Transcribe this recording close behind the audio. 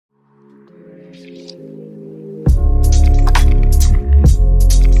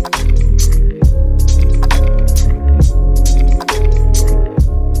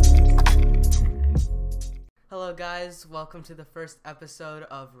guys? Welcome to the first episode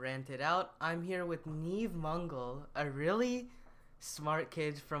of Rant It Out. I'm here with Neve Mungall, a really smart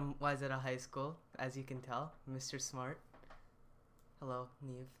kid from Wayzata High School, as you can tell, Mr. Smart. Hello,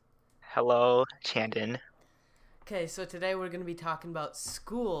 Neve. Hello, Chandon. Okay, so today we're going to be talking about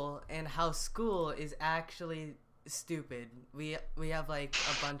school and how school is actually stupid. We have like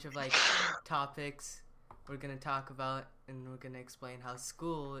a bunch of like topics we're going to talk about and we're going to explain how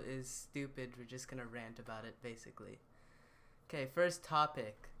school is stupid. We're just going to rant about it basically. Okay, first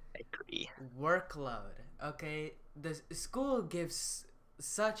topic. I agree. Workload. Okay, the school gives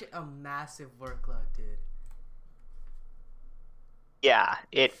such a massive workload, dude. Yeah,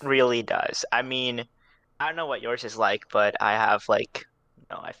 it really does. I don't know what yours is like, but I have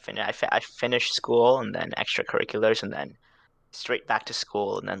I finish school and then extracurriculars and then straight back to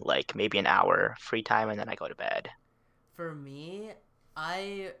school and then like maybe an hour free time and then I go to bed. For me,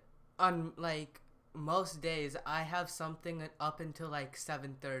 I on like most days I have something up until like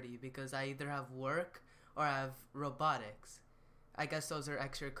 7:30 because I either have work or I have robotics. I guess those are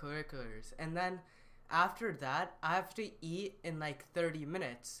extracurriculars. And then after that, I have to eat in like 30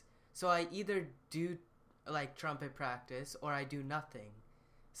 minutes. So I either do like trumpet practice or I do nothing.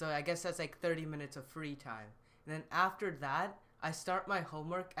 So I guess that's like 30 minutes of free time. And then after that, I start my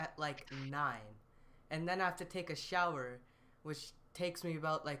homework at like 9. And then I have to take a shower, which takes me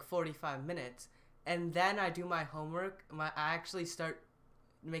about like 45 minutes. And then I do my homework. I actually start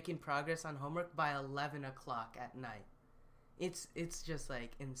making progress on homework by 11 o'clock at night. It's just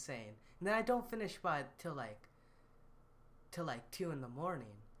like insane. And then I don't finish by till like 2 in the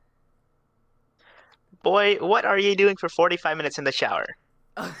morning. Boy, what are you doing for 45 minutes in the shower?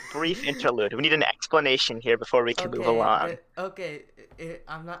 Brief interlude. We need an explanation here before we can move Okay, along. but okay,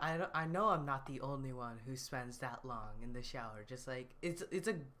 I'm not. I don't. I know I'm not the only one who spends that long in the shower. Just like it's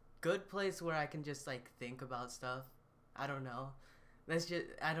a good place where I can just like think about stuff. I don't know. That's just.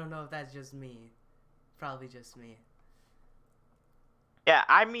 I don't know if that's just me. Probably just me. Yeah,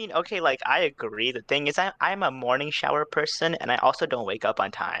 okay, like I agree. The thing is I'm a morning shower person and I also don't wake up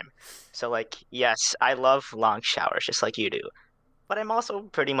on time. So like, yes, I love long showers just like you do. But I'm also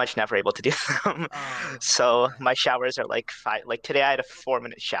pretty much never able to do them. Oh, So okay. my showers are like five, like today I had a 4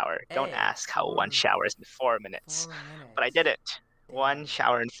 minute shower. Don't Hey, ask how one shower is in 4 minutes. But I did4 minutes. it. One Dang.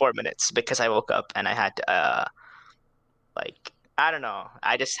 shower in 4 minutes because I woke up and I had like I don't know.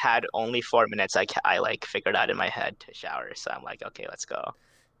 I just had only 4 minutes. I like figured out in my head to shower. So I'm like, okay, let's go.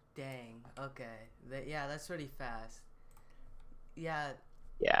 Dang. Okay. Yeah, that's pretty fast. Yeah.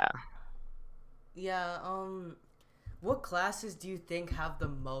 Yeah. Yeah. What classes do you think have the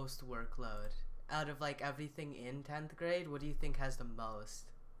most workload out of like everything in 10th grade? What do you think has the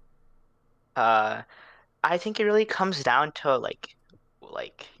most? Uh, I think it really comes down to like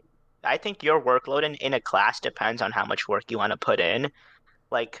I think your workload in a class depends on how much work you want to put in.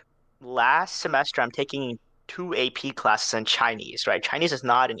 Like last semester, I'm taking two AP classes in Chinese, right? Chinese is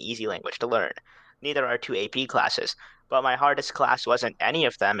not an easy language to learn. Neither are two AP classes. But my hardest class wasn't any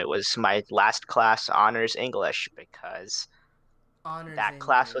of them. It was my last class, Honors English, because Honors that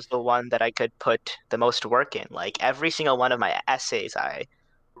class was English. the one that I could put the most work in. Like every single one of my essays, I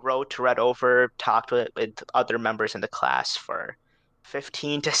wrote, read over, talked with other members in the class for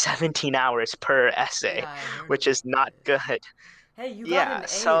 15 to 17 hours per essay, Yeah, I heard which is about not this. good. Hey, you got Yeah, an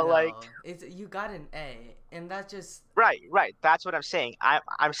A so like though. It's you got an A, and that just right. That's what I'm saying.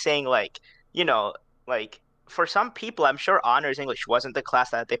 I'm saying like, you know, like for some people, I'm sure honors English wasn't the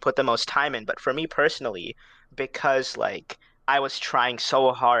class that they put the most time in, but for me personally, because like I was trying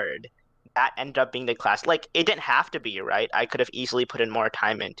so hard, that ended up being the class. Like it didn't have to be, right? I could have easily put in more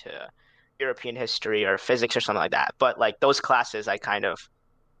time into European history or physics or something like that. But like those classes I kind of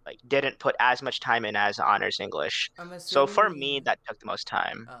like didn't put as much time in as honors English. I'm So assuming for you. me, that took the most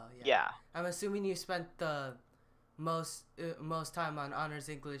time. Oh yeah, Yeah. I'm assuming you spent the most time on honors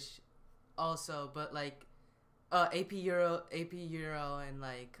English, also, but like AP Euro and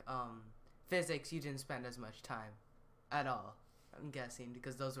like physics, you didn't spend as much time at all. I'm guessing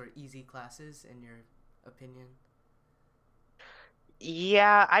because those were easy classes in your opinion.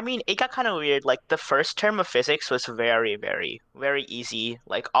 Yeah, it got kind of weird. Like the first term of physics was very easy.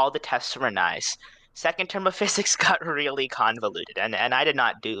 Like all the tests were nice. Second term of physics got really convoluted, and I did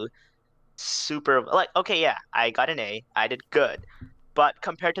not do super like okay, yeah, I got an A. I did good. But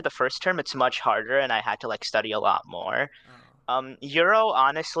compared to the first term, it's much harder, and I had to like study a lot more. Oh, Euro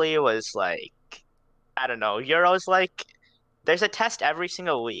honestly was like I don't know. Euro's like there's a test every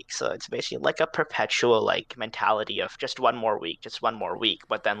single week, so it's basically like a perpetual like mentality of just one more week, just one more week.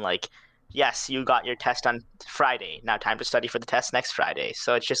 But then like, yes, you got your test on Friday. Now time to study for the test next Friday.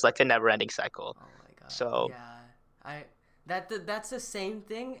 So it's just like a never-ending cycle. oh my God, So yeah. I that's the same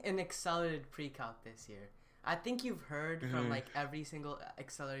thing in accelerated pre-calc this year. I think you've heard from Hmm. like every single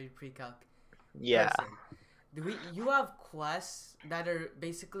accelerated pre-calc Yeah. person. You have quests that are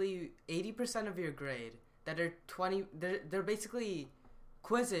basically 80% of your grade that are 20 they're basically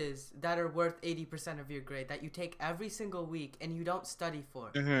quizzes that are worth 80% of your grade that you take every single week and you don't study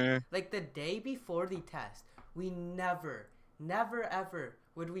for. Hmm. Like the day before the test, we never ever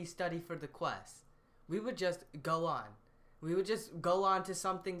would we study for the quest. We would just go on. We would just go on to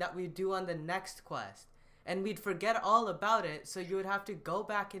something that we'd do on the next quest. And we'd forget all about it, so you would have to go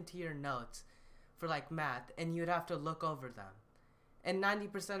back into your notes for like math and you'd have to look over them. And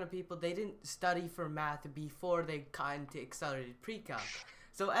 90% of people, they didn't study for math before they got into accelerated pre-calc.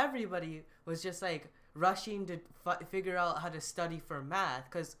 So everybody was just like rushing to figure out how to study for math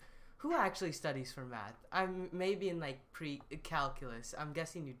because who actually studies for math? I'm maybe in like pre-calculus. I'm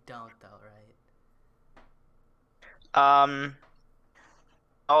guessing you don't though, right? Um,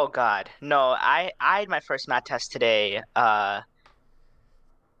 oh God. No, I had my first math test today.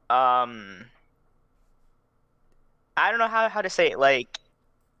 Um, I don't know how to say it. Like,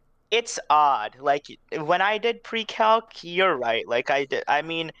 it's odd. Like when I did pre-calc, you're right. Like I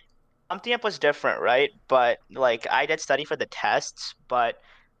mean, Umpty was different, right? But like I did study for the tests, but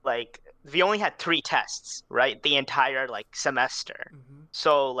like we only had three tests, right? The entire like semester. Mm-hmm.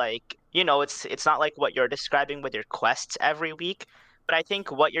 So like, it's not like what you're describing with your quests every week. But I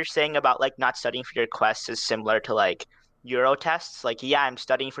think what you're saying about like not studying for your quests is similar to like Euro tests. Like, yeah, I'm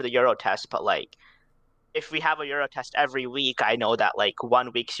studying for the Euro test, but like if we have a Euro test every week, I know that like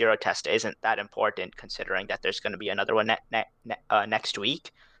 1 week's Euro test isn't that important considering that there's going to be another one next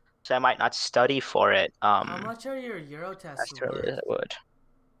week. So I might not study for it How much are your Euro tests as thoroughly as worth?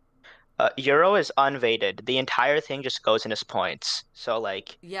 I would. Euro is unweighted. The entire thing just goes in as points. So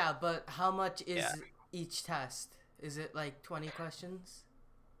like, Yeah, but how much yeah. is each test? Is it like 20 questions?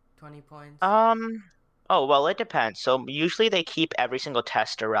 20 points? Um, oh, well, it depends. So usually they keep every single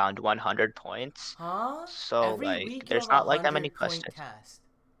test around 100 points. Huh? So Every like, week you there's have a not like that many 100-point questions. test.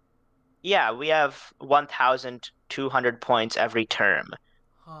 Yeah, we have 1,200 points every term.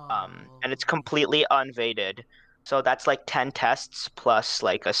 And it's Holy. completely unweighted. So that's like 10 tests plus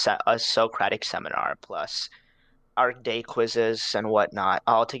like a Socratic seminar plus our day quizzes and whatnot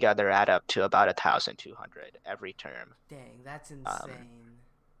all together add up to about 1,200 every term. Dang, that's Um, insane.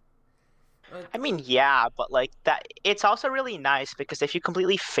 I Like, mean, yeah, but like that, it's also really nice because if you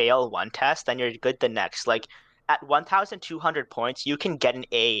completely fail one test, then you're good the next. Like at 1,200 points, you can get an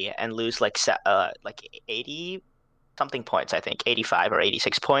A and lose like 80 something points, I think, 85 or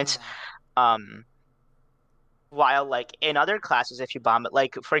 86 points. yeah. Um, while like in other classes, if you bomb it,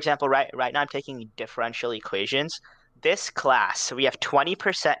 like for example, right now I'm taking differential equations. This class, we have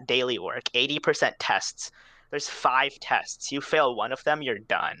 20% daily work, 80% tests. There's five tests. You fail one of them, you're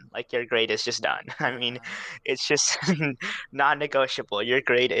done. Like your grade is just done. I mean, Yeah. it's just non-negotiable. Your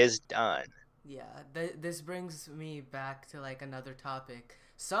grade is done. Yeah. This brings me back to like another topic.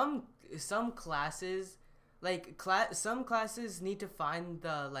 Some classes some classes need to find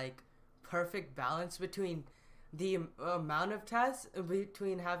the like perfect balance between the amount of tests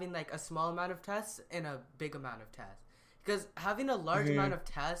between having like a small amount of tests and a big amount of tests because having a large Hmm. amount of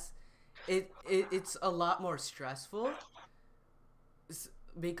tests it's a lot more stressful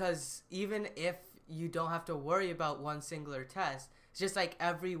because even if you don't have to worry about one singular test, it's just like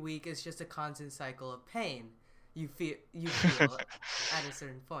every week is just a constant cycle of pain you feel at a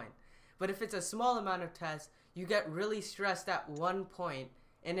certain point. But if it's a small amount of tests, you get really stressed at one point,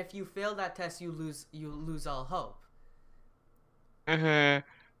 and if you fail that test, you lose all hope. Hmm.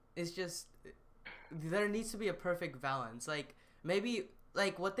 It's just there needs to be a perfect balance. Like maybe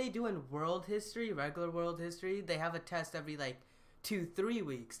like what they do in world history, regular world history, they have a test every like 2 3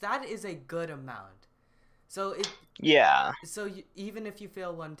 weeks. That is a good amount. So it Yeah. even if you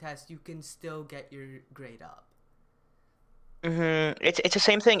fail one test, you can still get your grade up. It's the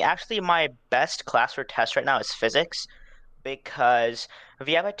same thing. Actually, my best class for test right now is physics, because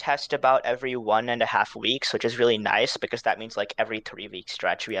we have a test about every 1.5 weeks, which is really nice because that means like every 3 week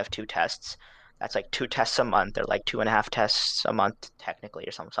stretch we have two tests. That's like two tests a month or like 2.5 tests a month technically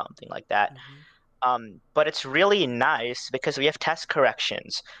or something like that. Mm-hmm. But it's really nice because we have test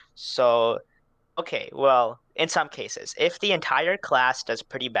corrections. So, okay, well, in some cases, if the entire class does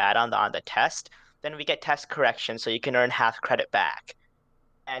pretty bad on the test, then we get test corrections so you can earn half credit back.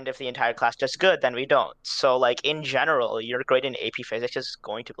 And if the entire class does good, then we don't. So like in general, your grade in AP Physics is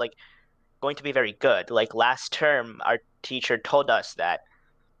going to be very good. Like last term, our teacher told us that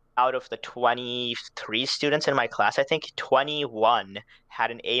out of the 23 students in my class, I think 21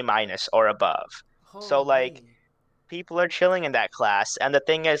 had an A minus or above. So like Holy. people are chilling in that class. And the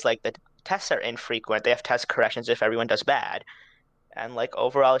thing is, like, the tests are infrequent. They have test corrections if everyone does bad. And like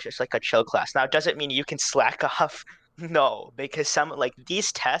overall, it's just like a chill class. Now, does it mean you can slack off? No, because some like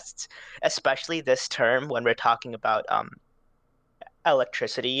these tests, especially this term when we're talking about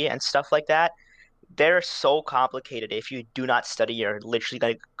electricity and stuff like that, they're so complicated. If you do not study, you're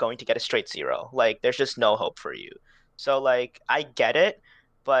literally going to get a straight zero. Like there's just no hope for you. So like I get it,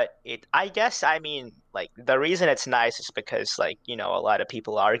 but I guess I mean like the reason it's nice is because like, a lot of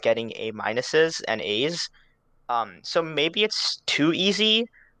people are getting A minuses and A's. So maybe it's too easy,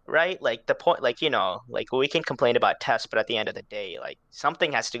 right? Like the point, like, like we can complain about tests, but at the end of the day, like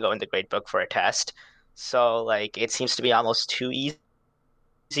something has to go in the grade book for a test. So like it seems to be almost too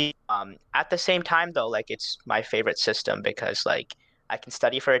easy. At the same time though, like it's my favorite system because like I can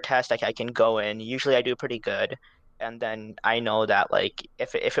study for a test, like I can go in. Usually I do pretty good. And then I know that like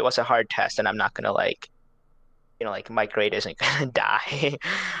if it was a hard test, then I'm not gonna like, like my grade isn't gonna die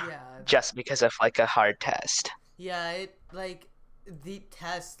Yeah, just because of like a hard test. yeah. It like the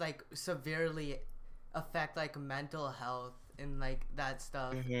tests like severely affect like mental health and like that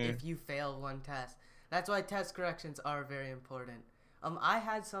stuff. Hmm. If you fail one test, that's why test corrections are very important. I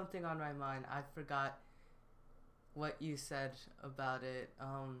had something on my mind. I forgot what you said about it.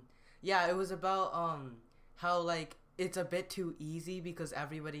 Yeah, it was about how like it's a bit too easy because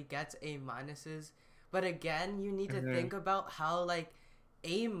everybody gets A minuses. But again, you need to Hmm. think about how like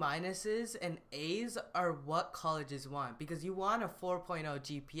A minuses and A's are what colleges want because you want a 4.0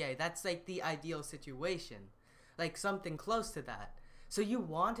 GPA. That's like the ideal situation. Like something close to that. So you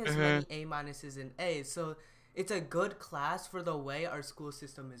want as Hmm. many A minuses and A's. So it's a good class for the way our school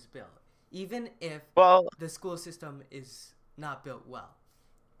system is built. Even if Well, the school system is not built well.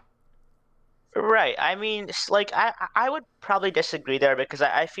 right. I mean, like I would probably disagree there because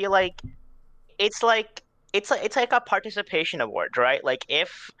I feel like it's like it's like a participation award, right? Like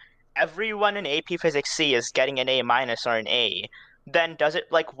if everyone in AP Physics C is getting an A minus or an A, then does it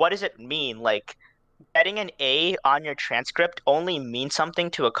like what does it mean? Like getting an A on your transcript only means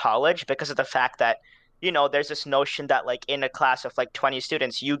something to a college because of the fact that, there's this notion that like in a class of like 20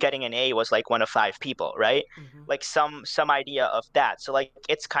 students, you getting an A was like one of five people, right? Mm-hmm. Like some idea of that. So like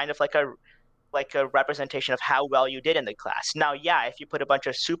it's kind of like a representation of how well you did in the class. Now, yeah, if you put a bunch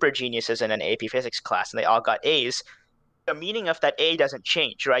of super geniuses in an AP physics class and they all got A's, the meaning of that A doesn't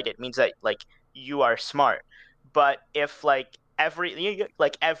change, right? It means that like you are smart. But if like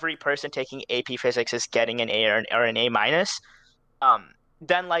every person taking AP physics is getting an A or an A minus,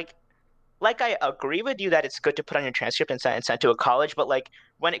 then like I agree with you that it's good to put on your transcript and send to a college, but like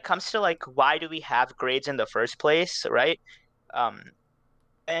when it comes to like why do we have grades in the first place, right? Um,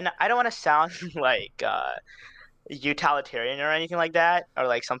 and I don't want to sound like utilitarian or anything like that, or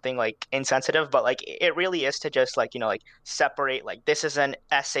like something like insensitive, but like it really is to just like, like separate like this is an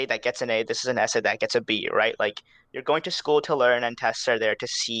essay that gets an A, this is an essay that gets a B, right? Like you're going to school to learn and tests are there to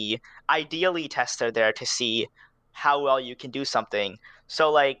see, ideally tests are there to see how well you can do something.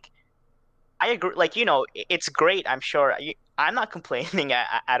 So like I agree, like, it's great, I'm sure. I'm not complaining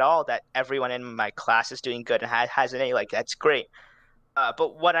at all that everyone in my class is doing good and has an A, like that's great.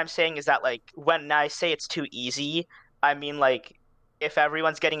 But what I'm saying is that like when I say it's too easy, I mean like if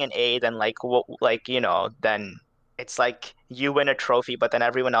everyone's getting an A, then like then it's like you win a trophy, but then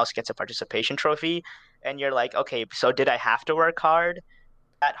everyone else gets a participation trophy, and you're like, okay, so did I have to work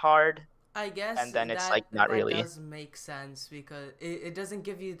that hard? I guess And then it's like that not that really. does make sense because it doesn't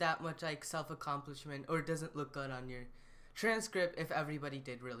give you that much like self accomplishment or it doesn't look good on your transcript if everybody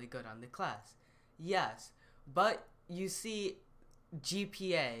did really good on the class. Yes, but you see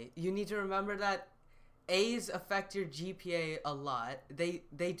GPA. You need to remember that A's affect your GPA a lot. They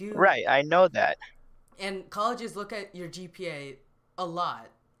do, Right, I know that. and colleges look at your GPA a lot.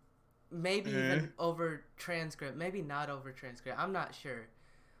 Maybe Hmm. even over transcript, maybe not over transcript. I'm not sure.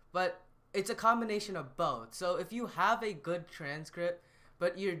 But it's a combination of both. So if you have a good transcript,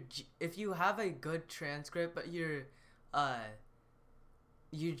 but if you have a good transcript, but uh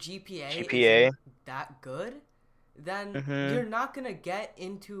your GPA GPA. isn't that good, then Hmm. you're not gonna get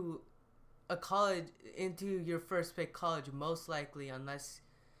into a college into your first pick college most likely unless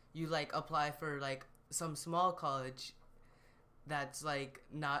you like apply for like some small college that's like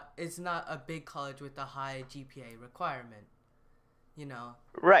not it's not a big college with a high GPA requirement, you know.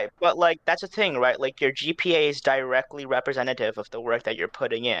 Right, but like that's the thing, right? Like your GPA is directly representative of the work that you're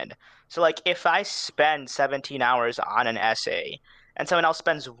putting in. So like if I spend 17 hours on an essay and someone else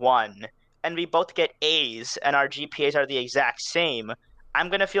spends one and we both get A's and our GPAs are the exact same, I'm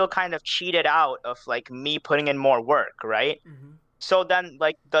gonna feel kind of cheated out of like me putting in more work, right? Mhm. So then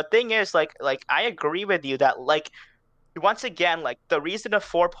like the thing is like I agree with you that like once again, like the reason a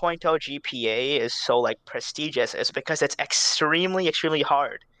 4.0 GPA is so like prestigious is because it's extremely, extremely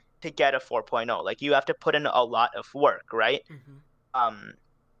hard to get a 4.0. Like you have to put in a lot of work, right? Mm-hmm. Um,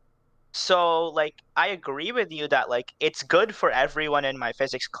 so like I agree with you that like it's good for everyone in my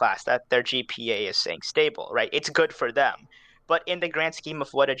physics class that their GPA is staying stable, right? It's good for them. But in the grand scheme of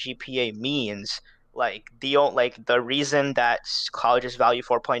what a GPA means, like the reason that colleges value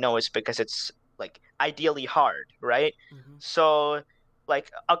 4.0 is because it's like ideally hard, right? Mm-hmm. So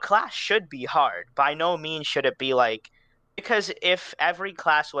like a class should be hard. By no means should it be like because if every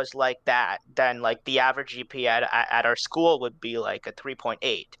class was like that, then like the average GPA at our school would be like a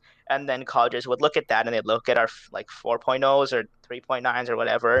 3.8, and then colleges would look at that and they'd look at our like 4.0s or 3.9s or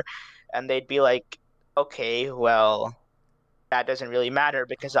whatever, and they'd be like, okay, well, that doesn't really matter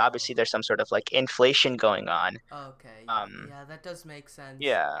because Oh. obviously there's some sort of like inflation going on. Okay, yeah, um yeah, that does make sense.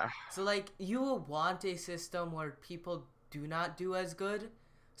 yeah. So like you will want a system where people do not do as good.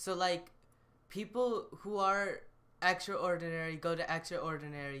 So like people who are extraordinary go to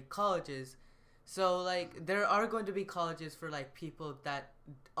extraordinary colleges. So like there are going to be colleges for like people that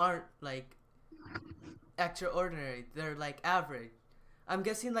aren't like extraordinary. They're like average. I'm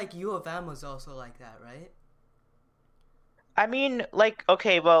guessing like U of M was also like that, right? I mean, like,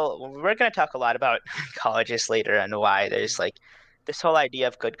 okay, well, we're gonna talk a lot about colleges later and why there's Yeah. like this whole idea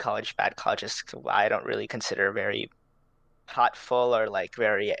of good college, bad colleges. I don't really consider very thoughtful or like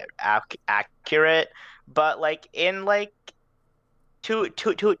very accurate. But like in like to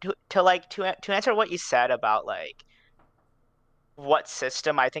answer what you said about like what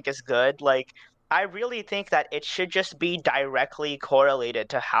system I think is good, like I really think that it should just be directly correlated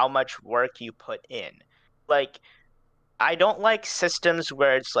to how much work you put in. Like I don't like systems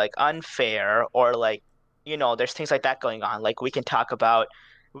where it's like unfair or like, there's things like that going on. Like we can talk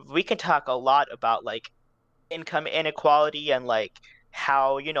a lot about like income inequality and like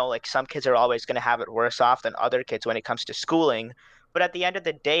how, like some kids are always going to have it worse off than other kids when it comes to schooling. But at the end of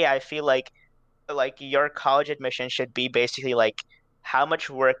the day, I feel like your college admission should be basically like how much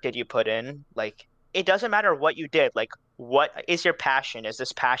work did you put in? Like it doesn't matter what you did. Like what is your passion? Is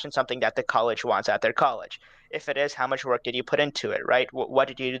this passion something that the college wants at their college? If it is, how much work did you put into it, right? What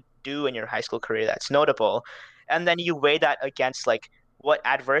did you do in your high school career that's notable? And then you weigh that against like what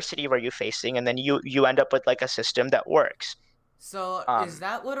adversity were you facing, and then you end up with like a system that works. So is Um,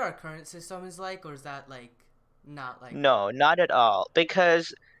 that what our current system is like, or is that like not like that? no, not at all.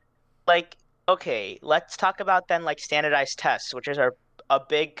 Because like, okay, let's talk about then like standardized tests, which is a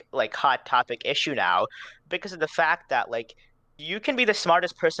big like hot topic issue now because of the fact that like you can be the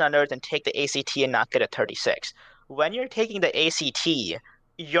smartest person on earth and take the ACT and not get a 36. When you're taking the ACT,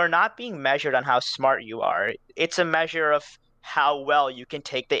 you're not being measured on how smart you are. It's a measure of how well you can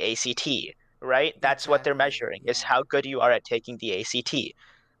take the ACT, right? That's what they're Exactly. measuring, is Yeah. how good you are at taking the ACT.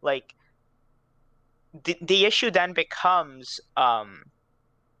 Like the issue then becomes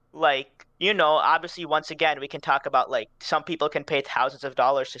like, obviously, once again, we can talk about like some people can pay thousands of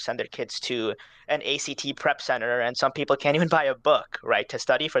dollars to send their kids to an ACT prep center, and some people can't even buy a book, right, to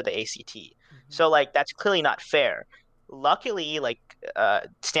study for the ACT. Hmm. So, like, that's clearly not fair. Luckily, like,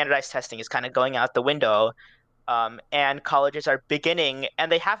 standardized testing is kind of going out the window, and colleges are beginning,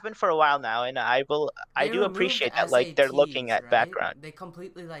 and they have been for a while now, and I They do removed appreciate that, like, they're looking SATs, at right? background. They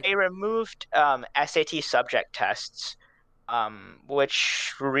completely like They removed SAT subject tests,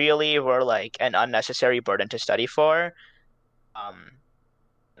 which really were like an unnecessary burden to study for. Um,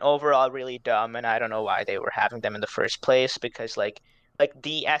 Overall, really dumb, and I don't know why they were having them in the first place because like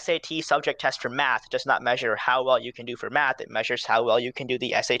the SAT subject test for math does not measure how well you can do for math. It measures how well you can do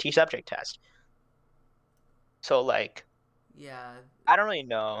the SAT subject test. So like, yeah. I don't really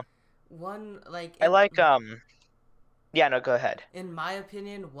know. One like I like yeah, no, go ahead. in my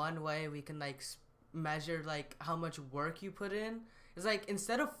opinion, one way we can like measure like how much work you put in is like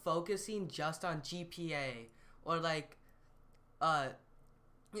instead of focusing just on GPA or like uh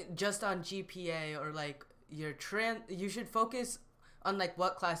just on GPA or like you should focus on like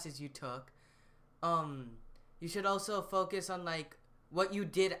what classes you took. Um you should also focus on like what you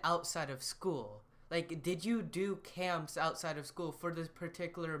did outside of school. Like did you do camps outside of school for this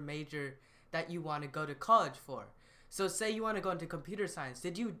particular major that you want to go to college for? So say you want to go into computer science.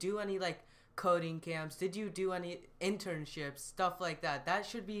 Did you do any like coding camps? Did you do any internships? Stuff like that. That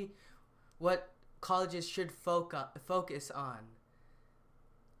should be what colleges should focus on.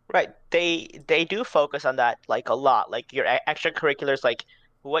 Right. They do focus on that like a lot. Like your extracurriculars, like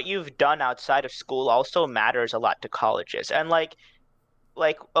what you've done outside of school also matters a lot to colleges. And like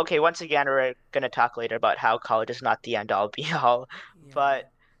okay, once again, we're gonna talk later about how college is not the end all be all. Yeah. But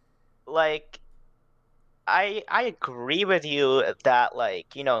like I agree with you that like,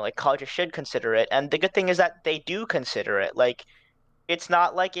 like colleges should consider it. And the good thing is that they do consider it. Like it's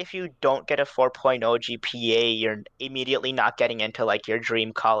not like if you don't get a 4.0 GPA, you're immediately not getting into like your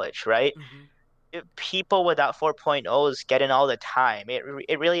dream college, right? Mm-hmm. People without 4.0s get in all the time.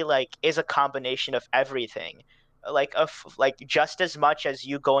 It really like is a combination of everything. Like just as much as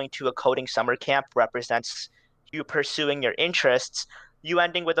you going to a coding summer camp represents you pursuing your interests, you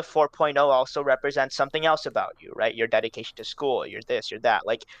ending with a 4.0 also represents something else about you, right? Your dedication to school, your this, your that.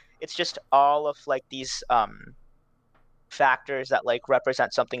 Like it's just all of like these factors that like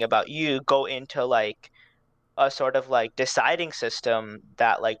represent something about you go into like a sort of like deciding system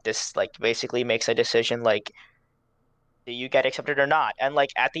that like this like basically makes a decision like do you get accepted or not? And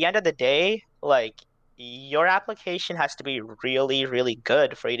like at the end of the day, like your application has to be really, really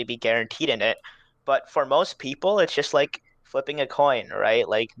good for you to be guaranteed in it. But for most people, it's just like flipping a coin, right?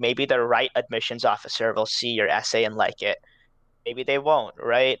 Like maybe the right admissions officer will see your essay and like it. Maybe they won't,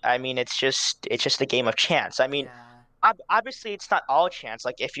 right? I mean, it's just a game of chance. I mean, Yeah. obviously it's not all chance.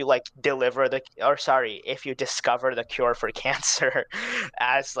 Like if you like deliver the or sorry, if you discover the cure for cancer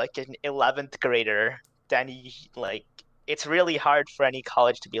as like an 11th grader, then like it's really hard for any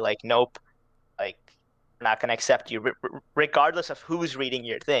college to be like, nope, like we're not going to accept you, regardless of who's reading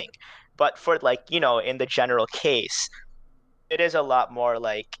your thing. But for like, in the general case, it is a lot more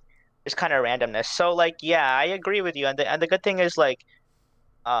like just kind of randomness. So like, yeah, I agree with you. And the good thing is like,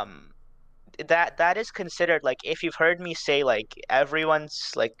 um, that is considered like if you've heard me say like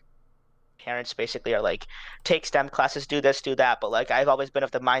everyone's like parents basically are like take STEM classes, do this, do that, but like I've always been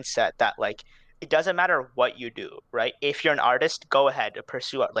of the mindset that like it doesn't matter what you do, right? If you're an artist, go ahead and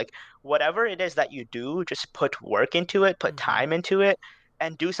pursue art. Like whatever it is that you do, just put work into it, put Mm-hmm. time into it,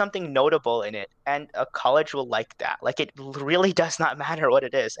 and do something notable in it. And a college will like that. Like it really does not matter what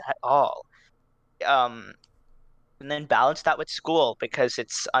it is at all. Um, and then balance that with school because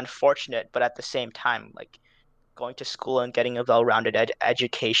it's unfortunate, but at the same time, like going to school and getting a well-rounded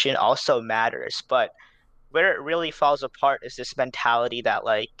education also matters. But where it really falls apart is this mentality that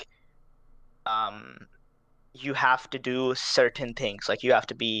like um you have to do certain things. Like you have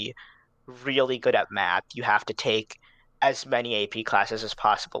to be really good at math. You have to take as many AP classes as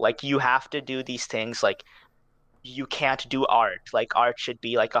possible. Like you have to do these things like you can't do art. Like art should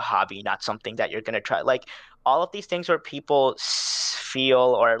be like a hobby, not something that you're gonna try. Like all of these things where people feel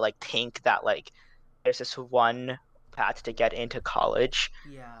or like think that like there's this one path to get into college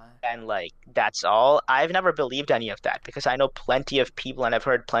Yeah. and like that's all. I've never believed any of that because I know plenty of people and I've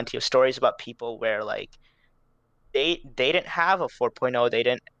heard plenty of stories about people where like they didn't have a 4.0, they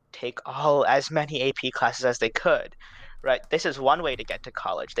didn't take all as many AP classes as they could. Right? This is one way to get to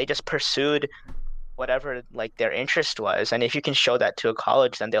college. They just pursued whatever like their interest was. And if you can show that to a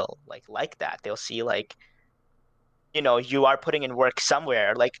college, then they'll like that. They'll see like, you are putting in work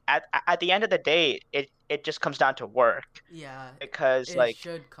somewhere. Like at the end of the day, it just comes down to work Yeah. because It like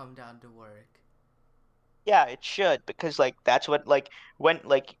should come down to work. yeah, it should because like that's what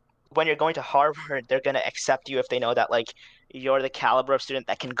when you're going to Harvard, they're gonna accept you if they know that like you're the caliber of student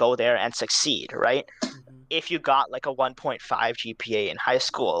that can go there and succeed, right? Mm-hmm. If you got like a 1.5 GPA in high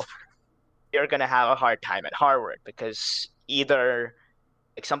school, you're gonna have a hard time at Harvard because either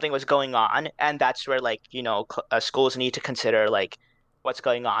like something was going on, and that's where like schools need to consider like what's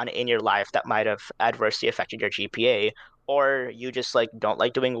going on in your life that might have adversely affected your GPA, or you just like don't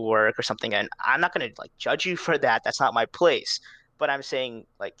like doing work or something. And I'm not gonna like judge you for that. That's not my place. But I'm saying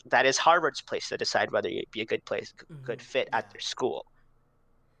like that is Harvard's place to decide whether you'd be a good place, good Mm-hmm. fit at Yeah. their school.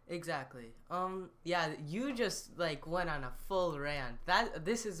 Exactly. Yeah, you just like went on a full rant.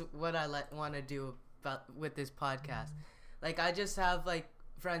 This is what I want to do about with this podcast. Like I just have like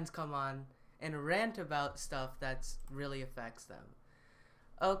friends come on and rant about stuff that's really affects them.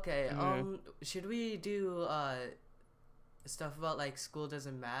 Okay, Hmm. should we do stuff about like school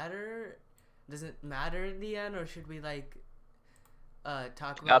doesn't matter? Doesn't matter in the end, or should we like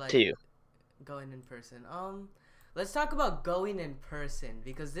talk about Up to like you. going in person? Let's talk about going in person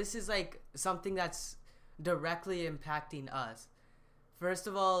because this is like something that's directly impacting us. First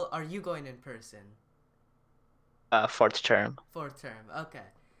of all, are you going in person? Fourth term. Fourth term. Okay.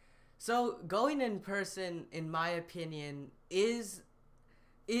 So going in person, in my opinion, is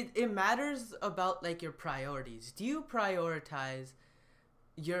it matters about like your priorities. Do you prioritize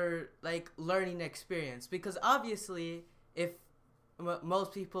your like learning experience? Because obviously, if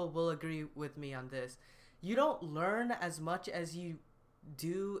most people will agree with me on this, you don't learn as much as you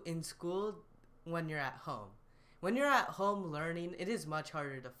do in school when you're at home. When you're at home learning, it is much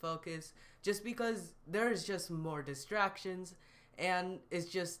harder to focus just because there's just more distractions and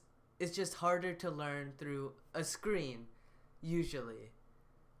it's just harder to learn through a screen, usually,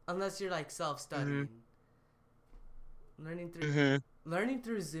 unless you're like Mm-hmm. self-studying. Learning through Mm-hmm. learning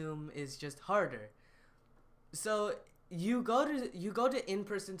through Zoom is just harder. So you go to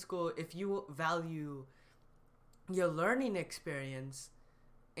in-person school if you value your learning experience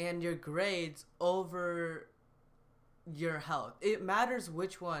and your grades over your health. It matters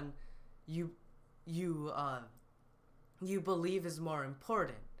which one you you uh you believe is more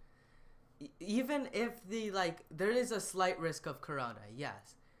important. Even if there is a slight risk of corona,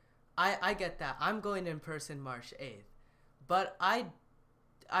 yes. I get that. I'm going in person March 8th. But I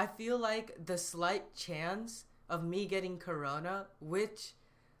feel like the slight chance of me getting corona, which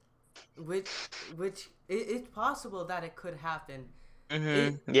it's possible that it could happen.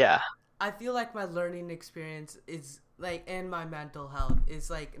 It Mm-hmm. Yeah. I feel like my learning experience is like and my mental health is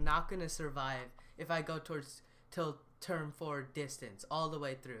like not gonna survive if I go towards till term 4 distance all the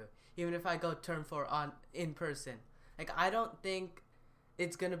way through. Even if I go term 4 on in person, like I don't think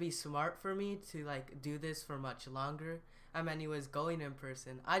it's gonna be smart for me to like do this for much longer. I'm anyways going in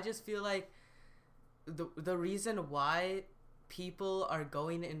person. I just feel like the reason why people are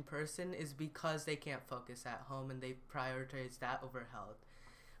going in person is because they can't focus at home and they prioritize that over health.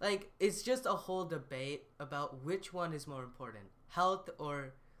 Like it's just a whole debate about which one is more important, health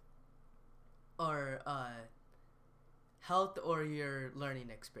or health or your learning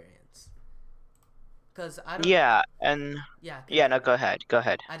experience. Cause I don't. Yeah, and Yeah, yeah, no, continue. go ahead. Go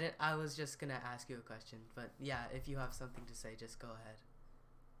ahead. I didn't. I was just gonna ask you a question, but yeah, if you have something to say, just go ahead.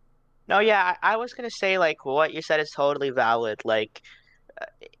 No, yeah, I was gonna say like what you said is totally valid. Like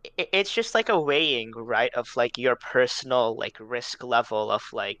it's just like a weighing, right, of like your personal like risk level of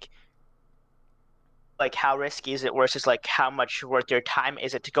like how risky is it versus like how much worth your time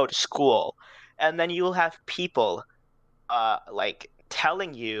is it to go to school. And then you'll have people like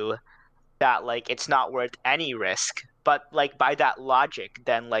telling you that like it's not worth any risk. But like by that logic,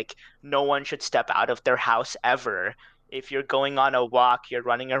 then like no one should step out of their house ever. If you're going on a walk, you're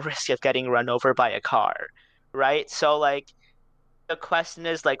running a risk of getting run over by a car, right? So like the question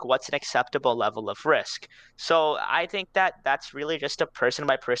is like what's an acceptable level of risk? So I think that that's really just a person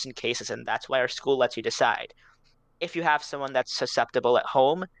by person cases, and that's why our school lets you decide. If you have someone that's susceptible at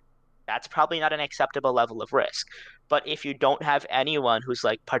home, that's probably not an acceptable level of risk. But if you don't have anyone who's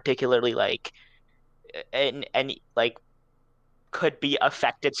like particularly like and like could be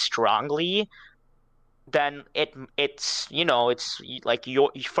affected strongly, then it's it's like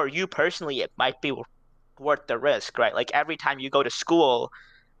your for you personally it might be worth the risk, right? Like every time you go to school,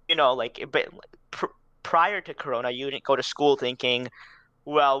 like but pr prior to Corona, you didn't go to school thinking,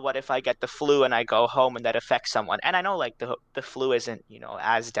 well, what if I get the flu and I go home and that affects someone? And I know like the flu isn't,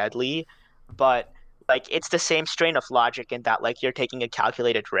 as deadly, but like it's the same strain of logic in that like you're taking a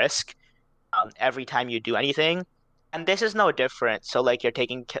calculated risk every time you do anything. And this is no different. So like you're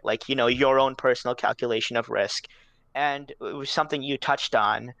taking like, your own personal calculation of risk. And it was something you touched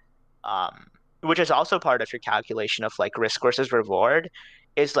on, um, which is also part of your calculation of like risk versus reward,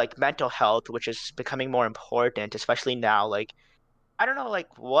 is like mental health, which is becoming more important, especially now. Like, I don't know like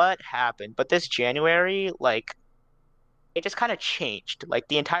what happened, but this January, like it just kind of changed. Like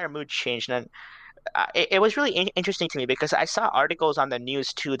the entire mood changed. And it was really interesting to me because I saw articles on the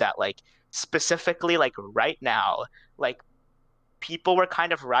news too that like specifically like right now, like people were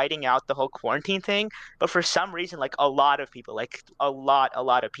kind of riding out the whole quarantine thing, but for some reason, like a lot of people, like a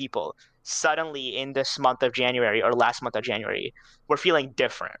lot of people suddenly in this month of January or last month of January were feeling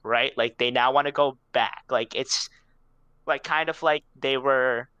different, right? Like they now want to go back. Like it's like kind of like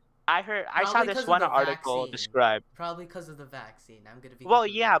I saw Probably this because of one the article vaccine. describe. Probably because of the vaccine. I'm gonna be Well,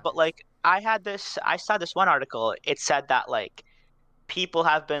 completely yeah, but honest. like I saw this one article. It said that like people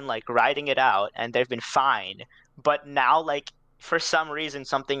have been like riding it out and they've been fine, but now like for some reason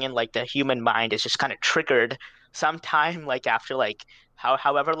something in like the human mind is just kind of triggered sometime like after like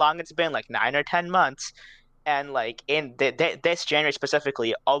however long it's been, like 9 or 10 months, and like in this January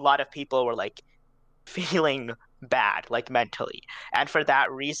specifically, a lot of people were like feeling bad like mentally, and for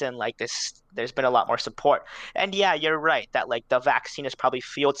that reason like there's been a lot more support. And yeah, you're right that like the vaccine has probably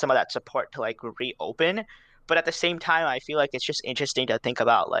fueled some of that support to like reopen, but at the same time I feel like it's just interesting to think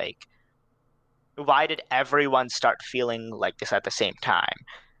about like why did everyone start feeling like this at the same time.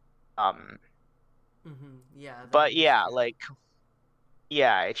 um Yeah, that but is yeah, true. like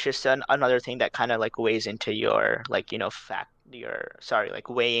yeah, it's just another thing that kind of like weighs into your like fact your sorry like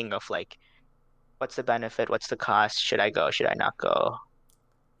weighing of like what's the benefit, what's the cost, should I go, should I not go.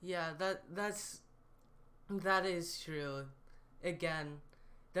 Yeah, that is true. Again,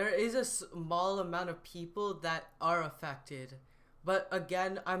 there is a small amount of people that are affected But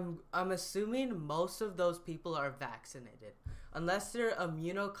again, I'm assuming most of those people are vaccinated, unless they're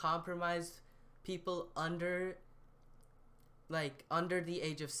immunocompromised people under the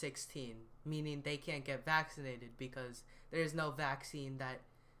age of 16, meaning they can't get vaccinated because there is no vaccine that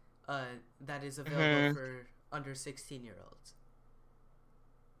is available Mm-hmm. for under 16-year-olds.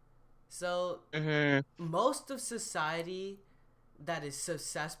 So Mm-hmm. most of society that is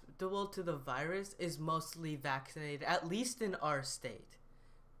susceptible to the virus is mostly vaccinated, at least in our state,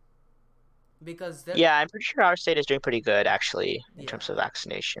 because Yeah, I'm pretty sure our state is doing pretty good actually in terms of yeah,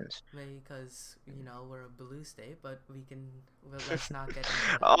 vaccinations. maybe because we're a blue state, but well, let's not get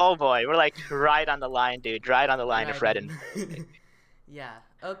into that. Oh boy, we're like right on the line, dude. Right on the line of Right red and on. blue. Like, Yeah.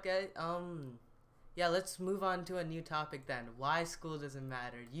 Okay. Yeah. Let's move on to a new topic then. Why school doesn't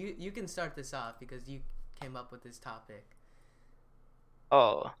matter. You can start this off because you came up with this topic.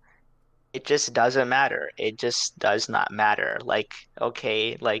 oh, it just doesn't matter. It just does not matter. Like,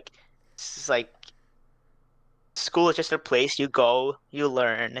 okay, like it's like school is just a place you go, you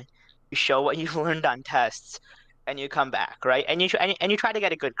learn, you show what you've learned on tests, and you come back, right? And you try to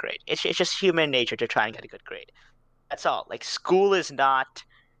get a good grade. It's just human nature to try and get a good grade. That's all. Like school is not,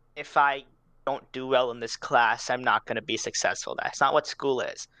 if I don't do well in this class, I'm not going to be successful. That's not what school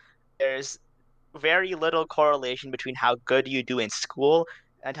is. There's very little correlation between how good you do in school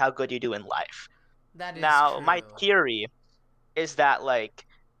and how good you do in life. That is Now, my true. theory is that like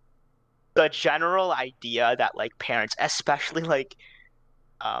the general idea that like parents, especially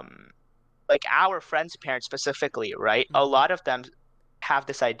um like our friends' parents specifically, right? A Mm-hmm. lot of them have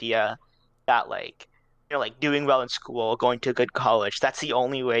this idea that like doing well in school, going to a good college, that's the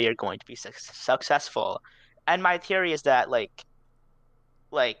only way you're going to be successful. And my theory is that like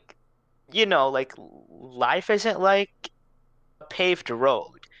like life isn't like a paved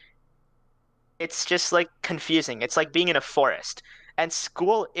road. It's just like confusing. It's like being in a forest. And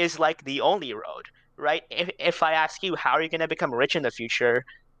school is like the only road, right? If I ask you how are you going to become rich in the future,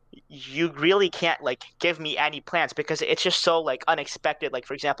 you really can't like give me any plans because it's just so like unexpected. Like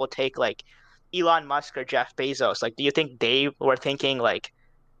for example, take like Elon Musk or Jeff Bezos. Like, do you think they were thinking like,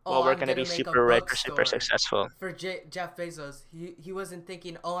 Oh, well, we're I'm gonna gonna be make a super rich or super bookstore successful? for Jeff Bezos. He wasn't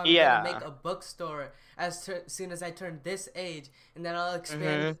thinking, oh, I'm gonna make Yeah. a bookstore soon as I turn this age, and then I'll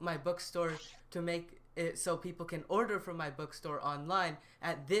expand Mm-hmm. my bookstore to make it so people can order from my bookstore online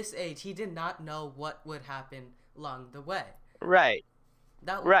at this age. He did not know what would happen along the way. Right.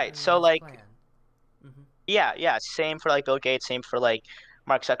 That Right. wasn't So his like, plan. Hmm. yeah, yeah. Same for like Bill Gates. Same for like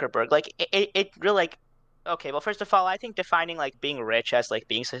Mark Zuckerberg. Like it really like. Okay, well, first of all, I think defining like being rich as like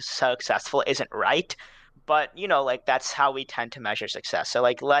being successful isn't right, but like that's how we tend to measure success. So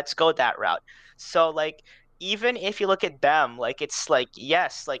like let's go that route. So like even if you look at them, like it's like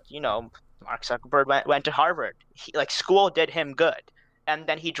yes, like Mark Zuckerberg went to Harvard. Like school did him good, and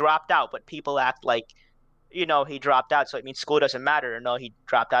then he dropped out, but people act like he dropped out, so it means school doesn't matter. No, he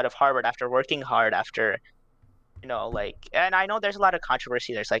dropped out of Harvard after working hard, after and I know there's a lot of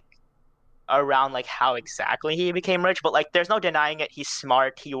controversy. There's like around like how exactly he became rich, but like there's no denying it. He's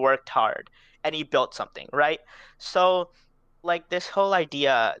smart, he worked hard, and he built something, right? So like this whole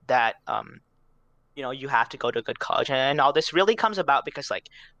idea that you have to go to a good college and all this really comes about because like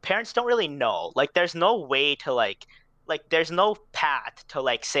parents don't really know. Like there's no way to like there's no path to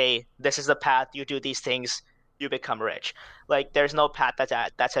like say this is the path, you do these things, you become rich. Like there's no path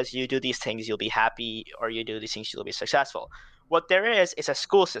that says you do these things, you'll be happy, or you do these things, you'll be successful. What there is a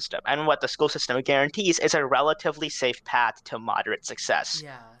school system, and what the school system guarantees is a relatively safe path to moderate success,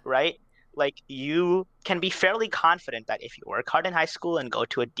 Yeah. right? Like you can be fairly confident that if you work hard in high school and go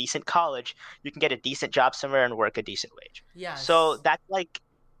to a decent college, you can get a decent job somewhere and work a decent wage. So Yes. that's like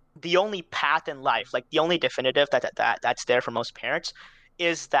the only path in life, like the only definitive that's there for most parents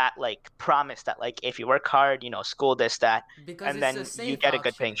is that like promise that like if you work hard, school this, that, Because and it's a then you safe get a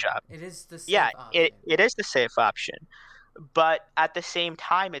good paying option. job. It is the Yeah, safe it, option. it is the safe option. But at the same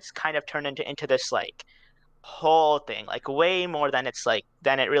time, it's kind of turned into this like whole thing, like way more than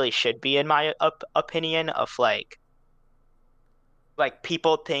than it really should be in my opinion of like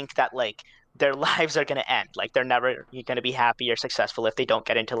people think that like their lives are going to end, like they're never going to be happy or successful if they don't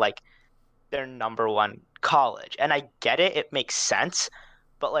get into like their number one college. And I get it, it makes sense,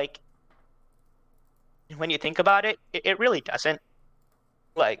 but like when you think about it, it really doesn't.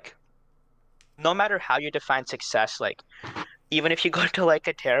 Like no matter how you define success, like even if you go to like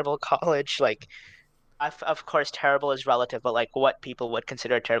a terrible college, like of course terrible is relative, but like what people would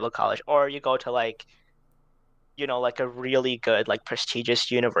consider a terrible college, or you go to like like a really good like prestigious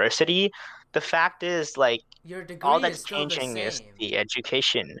university, the fact is like Your all degree is that's still the changing is same. the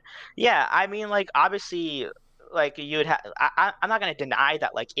education. Yeah, I mean like obviously like you'd have I'm not going to deny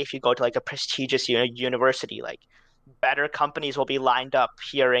that like if you go to like a prestigious university, like better companies will be lined up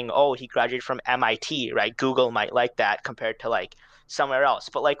hearing, oh, he graduated from MIT, right? Google might like that compared to like somewhere else.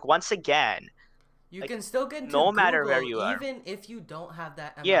 But like once again, You like can still get into no matter where Google you are. even if you don't have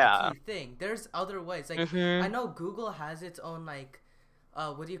that Yeah. MIT thing. There's other ways. Like I Mm-hmm. know Google has its own like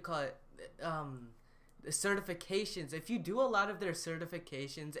what do you call it? Certifications. If you do a lot of their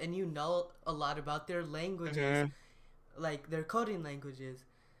certifications and you know a lot about their languages, Mm-hmm. like their coding languages,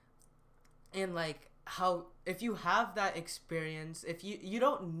 and like how if you have that experience, if you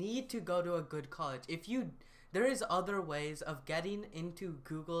don't need to go to a good college. If you there is other ways of getting into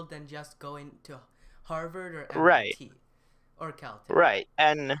Google than just going to Harvard or Right. MIT or Caltech. Right.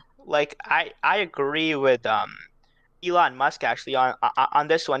 And like I agree with Elon Musk actually on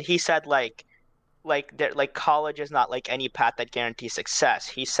this one. He said like there like college is not like any path that guarantees success.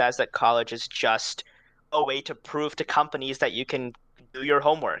 He says that college is just a way to prove to companies that you can do your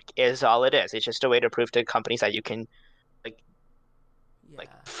homework is all it is. It's just a way to prove to companies that you can like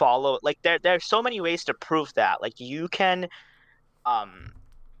Yeah. follow like there's so many ways to prove that. Like you can um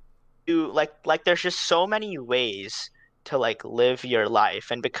do like there's just so many ways to like live your life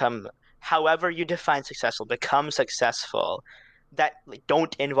and become however you define successful, become successful that like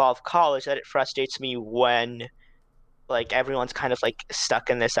don't involve college that it frustrates me when like everyone's kind of like stuck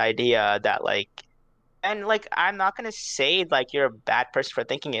in this idea that like and like I'm not gonna say like you're a bad person for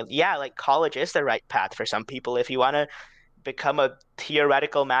thinking it. Yeah, like college is the right path for some people. If you want to become a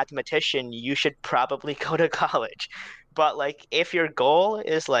theoretical mathematician, you should probably go to college. But like if your goal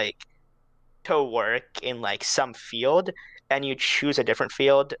is like to work in like some field and you choose a different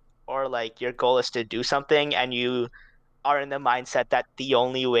field, or like your goal is to do something and you are in the mindset that the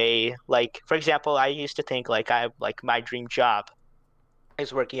only way, like for example, I used to think like I like my dream job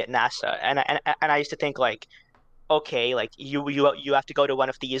is working at NASA, and I used to think like, okay, like you have to go to one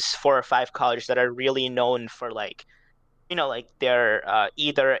of these 4 or 5 colleges that are really known for like like they're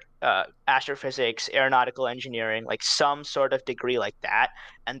either astrophysics, aeronautical engineering, like some sort of degree like that,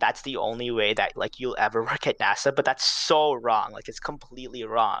 and that's the only way that like you'll ever work at NASA. But that's so wrong. Like it's completely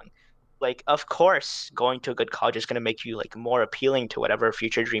wrong. Like of course, going to a good college is going to make you like more appealing to whatever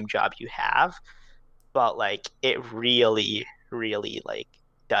future dream job you have, but like it really, really like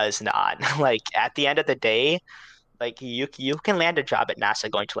does not. Like at the end of the day, like you can land a job at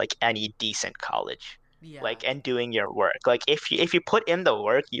NASA going to like any decent college, Yeah. like and doing your work. Like if you put in the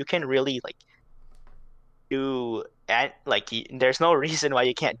work, you can really like do and like there's no reason why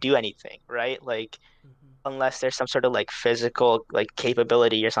you can't do anything, right? Like Hmm. unless there's some sort of like physical like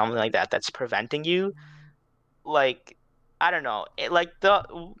capability or something like that that's preventing you. Like I don't know. Like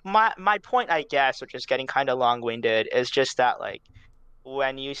my point, I guess, which is getting kind of long-winded, is just that like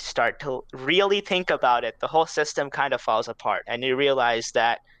when you start to really think about it, the whole system kind of falls apart, and you realize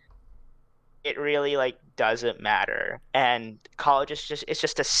that it really like doesn't matter. And college is just it's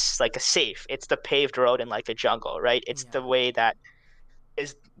just like a safe. It's the paved road in like a jungle, right? It's the Yeah. way that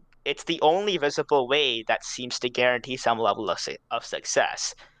is it's the only visible way that seems to guarantee some level of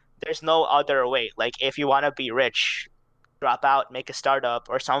success. There's no other way. Like if you want to be rich, drop out, make a startup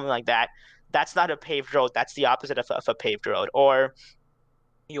or something like that. That's not a paved road. That's the opposite of a paved road. Or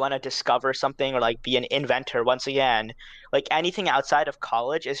you want to discover something or like be an inventor once again. Like anything outside of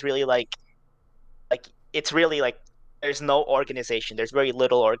college is really like it's really like there's no organization. There's very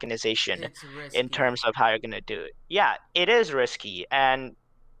little organization It's in risky. terms of how you're gonna do it. Yeah, it is risky, and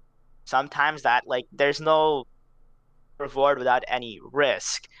sometimes that like there's no reward without any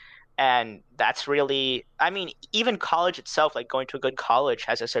risk. And that's really, I mean, even college itself, like going to a good college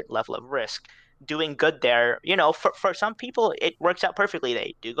has a certain level of risk. Doing good there, for some people, it works out perfectly.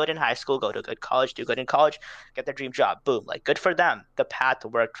 They do good in high school, go to a good college, do good in college, get their dream job, boom, like good for them. The path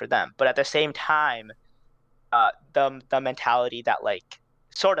worked for them. But at the same time, the mentality that like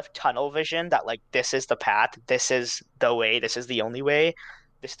sort of tunnel vision that like this is the path, this is the way, this is the only way,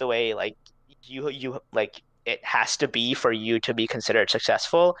 this is the way like you like it has to be for you to be considered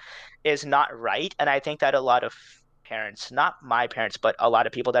successful is not right. And I think that a lot of parents, not my parents, but a lot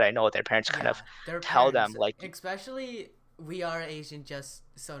of people that I know, their parents kind Yeah. of Their tell them parents, like, especially we are Asian, just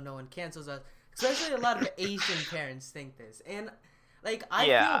so no one cancels us. Especially a lot of Asian parents think this, and like I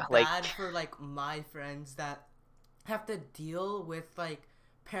feel yeah, like bad for like my friends that have to deal with like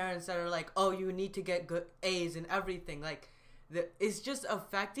parents that are like, oh, you need to get good A's and everything. Like, it's just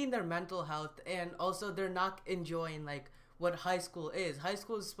affecting their mental health, and also they're not enjoying like what high school is. High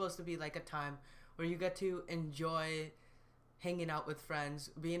school is supposed to be like a time where you get to enjoy hanging out with friends,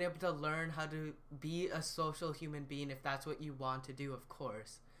 being able to learn how to be a social human being if that's what you want to do, of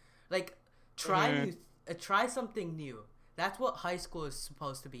course. Like, try mhm, new try something new. That's what high school is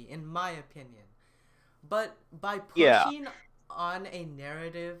supposed to be, in my opinion. But by Yeah. pushing on a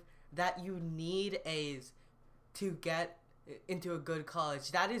narrative that you need A's to get into a good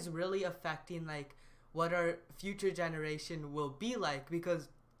college, that is really affecting like what our future generation will be like, because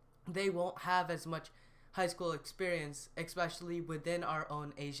they won't have as much high school experience, especially within our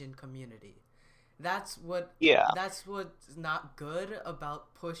own Asian community. That's what Yeah. that's what's not good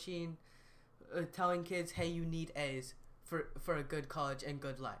about pushing, telling kids, hey, you need A's for a good college and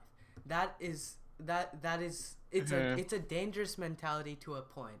good life. That is Hmm. it's a dangerous mentality to a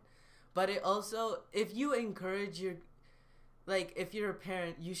point. But it also, if you encourage your, like, if you're a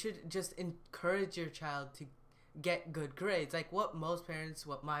parent, you should just encourage your child to get good grades. Like what most parents,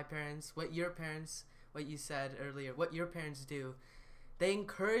 what my parents, what your parents, what you said earlier, what your parents do, they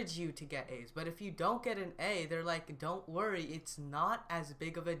encourage you to get A's. But if you don't get an A, they're like, don't worry, it's not as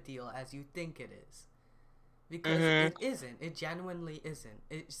big of a deal as you think it is. Because Hmm. it isn't. It genuinely isn't.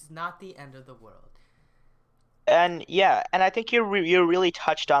 It's not the end of the world. And yeah, and I think you really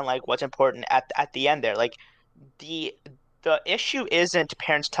touched on like what's important at the end there. Like the the issue isn't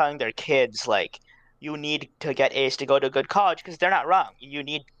parents telling their kids like you need to get A's to go to a good college, because they're not wrong. You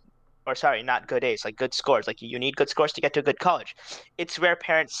need, or sorry, not good A's, like good scores. Like you need good scores to get to a good college. It's where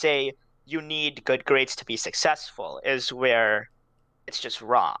parents say you need good grades to be successful is where it's just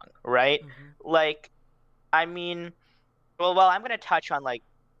wrong, right? Mm-hmm. Like, I mean, well, I'm gonna touch on like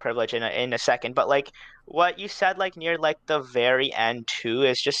privilege in a second, but like what you said like near like the very end too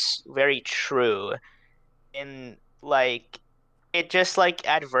is just very true. In like it just like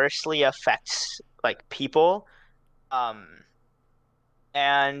adversely affects like people. Um,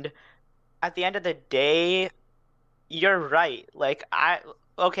 and at the end of the day, you're right.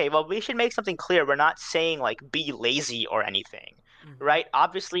 Okay, well, we should make something clear. We're not saying like be lazy or anything, Mm-hmm. right?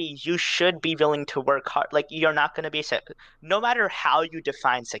 Obviously, you should be willing to work hard. Like, you're not going to be, no matter how you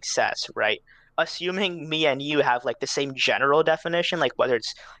define success, right? Assuming me and you have like the same general definition, like whether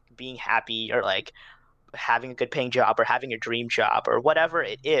it's being happy or like having a good paying job or having a dream job or whatever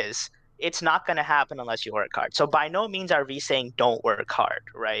it is, it's not going to happen unless you work hard. So by no means are we saying don't work hard,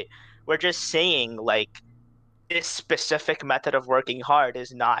 right? We're just saying like this specific method of working hard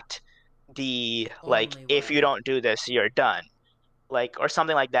is not the like Only if you way. don't do this you're done, like, or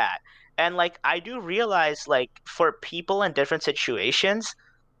something like that. And like I do realize like for people in different situations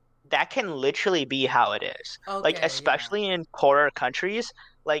that can literally be how it is, like Okay, yeah. especially in poorer countries,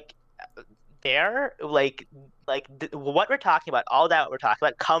 like there what we're talking about, all that we're talking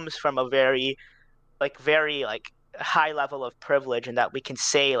about comes from a very like high level of privilege, and that we can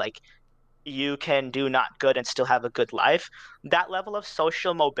say like you can do not good and still have a good life. That level of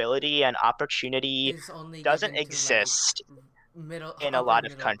social mobility and opportunity Is only doesn't given to like exist middle, in a upper lot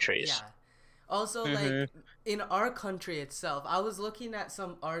of middle, countries. yeah. Also, Hmm. like in our country itself, I was looking at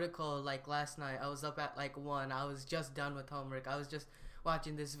some article like last night. I was up at like 1. I was just done with homework. I was just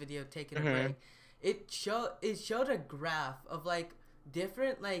watching this video, taking a Hmm. break. It showed a graph of like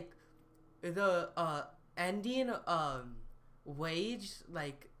different like the ending wage,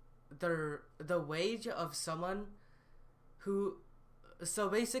 like the wage of someone who, so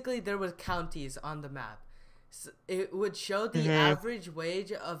basically there was counties on the map. So it would show the Hmm. average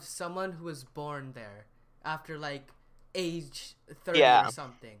wage of someone who was born there after like age 30 or Yeah.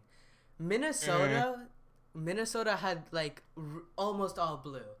 something. Hmm. Minnesota had like almost all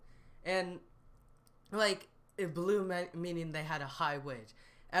blue. And like blue meaning they had a high wage.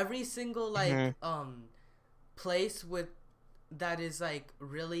 Every single Hmm. like place with that is like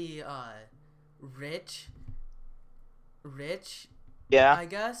really rich rich, Yeah. I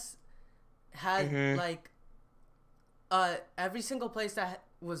guess, had Hmm. like every single place that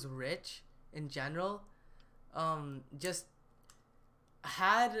was rich in general just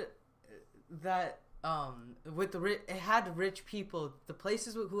had that with the it had rich people. The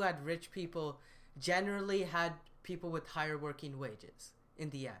places who had rich people generally had people with higher working wages in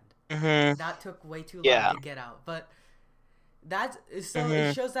the end. Hmm. That took way too long Yeah. to get out, but that's so it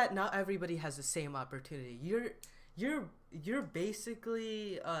Hmm. shows that not everybody has the same opportunity. You're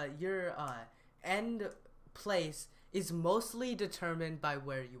basically your end place is mostly determined by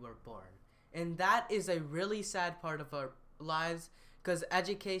where you were born, and that is a really sad part of our lives, because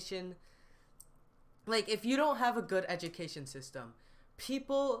education, like if you don't have a good education system,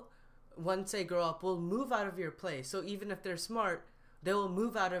 people once they grow up will move out of your place. So even if they're smart, they will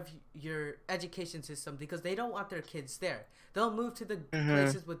move out of your education system because they don't want their kids there. They'll move to the Hmm.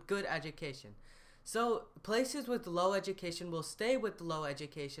 places with good education. So places with low education will stay with low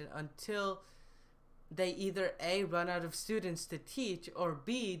education until they either A, run out of students to teach, or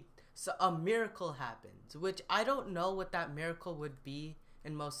B, So a miracle happens, which I don't know what that miracle would be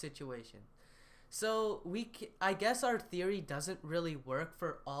in most situations. So I guess our theory doesn't really work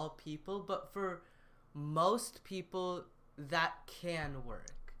for all people, but for most people that can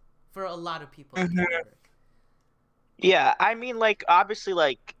work. For a lot of people it can Hmm. work. Yeah, I mean, like, obviously,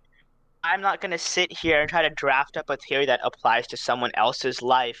 like, I'm not going to sit here and try to draft up a theory that applies to someone else's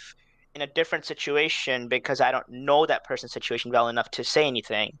life in a different situation because I don't know that person's situation well enough to say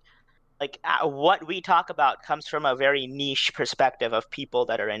anything. Like, what we talk about comes from a very niche perspective of people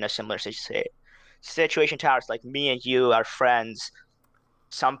that are in a similar situation to ours, like me and you, our friends,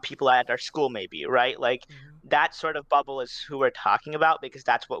 some people at our school, maybe, right? Like, Mm-hmm. that sort of bubble is who we're talking about because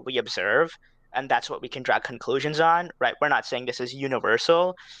that's what we observe and that's what we can draw conclusions on, right? We're not saying this is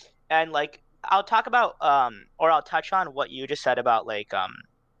universal. And like I'll talk about or I'll touch on what you just said about like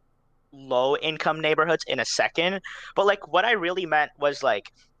low income neighborhoods in a second. But like what I really meant was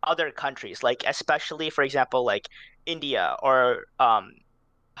like other countries, like especially for example like India or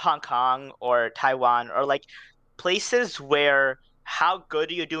Hong Kong or Taiwan or like places where how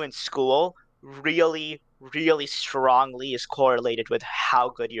good you do in school really, really strongly is correlated with how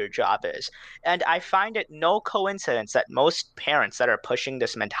good your job is. And I find it no coincidence that most parents that are pushing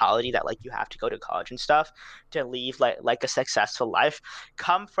this mentality that like you have to go to college and stuff to leave like a successful life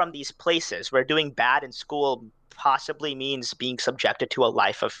come from these places where doing bad in school possibly means being subjected to a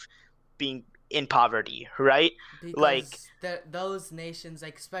life of being in poverty, right? Like, Because those nations,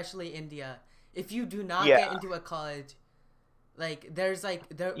 like especially India, if you do not yeah, get into a college, like there's like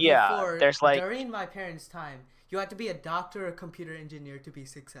there yeah, before there's like, during my parents' time, you had to be a doctor or a computer engineer to be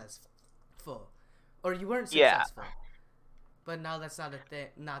successful, or you weren't yeah. successful. But now that's not a thing,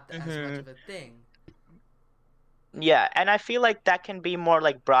 not as much Hmm. of a thing. Yeah, and I feel like that can be more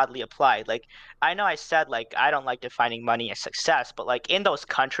like broadly applied. Like I know I said like I don't like defining money as success, but like in those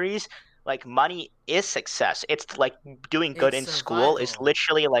countries, like money is success. It's like doing good It's in school is survival.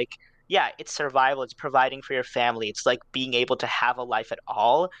 literally like yeah, it's survival, it's providing for your family. It's like being able to have a life at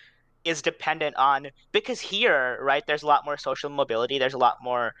all is dependent on because here, right, there's a lot more social mobility, there's a lot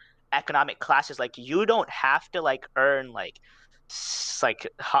more economic classes. Like you don't have to like earn like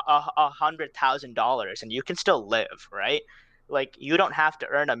 $100,000 and you can still live, right? Like you don't have to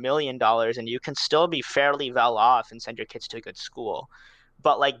earn $1 million and you can still be fairly well off and send your kids to a good school.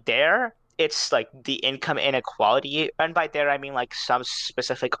 But like there, it's like the income inequality, and by there I mean like some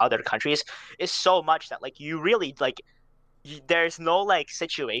specific other countries, is so much that like you really like there's no like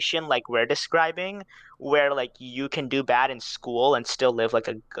situation like we're describing where like you can do bad in school and still live like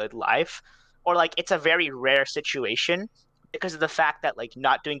a good life, or like it's a very rare situation because of the fact that like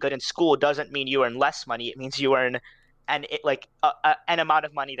not doing good in school doesn't mean you earn less money. It means you earn an amount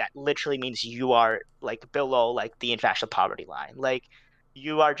of money that literally means you are like below like the international poverty line. Like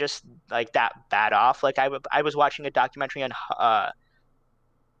you are just like that bad off. Like I was watching a documentary on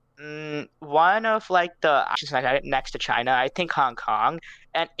one of like the next to China, I think Hong Kong,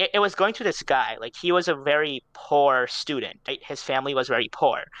 and it was going to this guy. Like he was a very poor student. Right? His family was very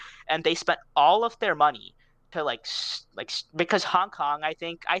poor, and they spent all of their money to because Hong Kong, I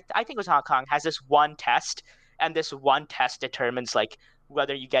think it was Hong Kong, has this one test, and this one test determines like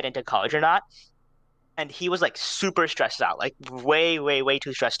whether you get into college or not, and he was like super stressed out, like way, way, way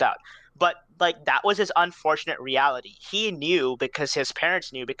too stressed out. But like that was his unfortunate reality. He knew because his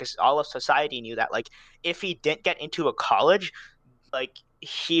parents knew because all of society knew that like if he didn't get into a college, like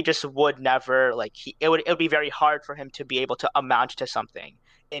he just would never like it would be very hard for him to be able to amount to something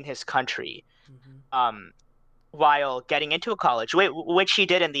in his country. Mm-hmm. Um, while getting into a college, which he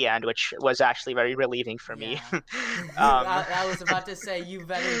did in the end, which was actually very relieving for me. Yeah. um, I was about to say, you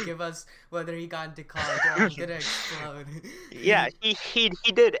better give us whether he got into college or I'm gonna explode. Yeah, he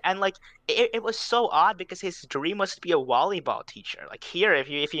did, and like it was so odd because his dream was to be a volleyball teacher. Like here, if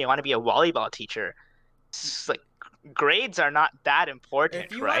you want to be a volleyball teacher, like grades are not that If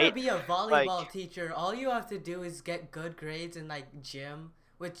important, you want to right? be a Like volleyball teacher, all you have to do is get good grades in like gym,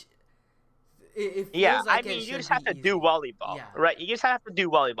 which it yeah, feels I like it mean you should just have be to do easy. volleyball, Yeah. right? You just have to do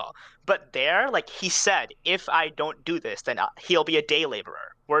volleyball. But there, like he said, if I don't do this, then he'll be a day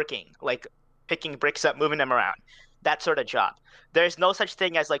laborer working, like picking bricks up, moving them around, that sort of job. There's no such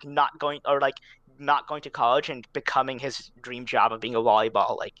thing as like not going to college and becoming his dream job of being a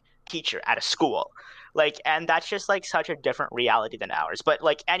volleyball like teacher at a school. Like, and that's just like such a different reality than ours. But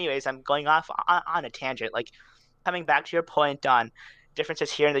like, anyways, I'm going off on a tangent. Like, coming back to your point on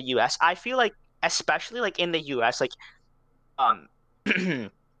differences here in the US, I feel like especially like in the US, like um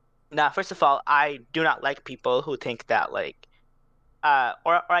now first of all, I do not like people who think that like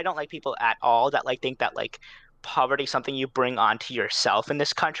or I don't like people at all that like think that like poverty is something you bring onto yourself in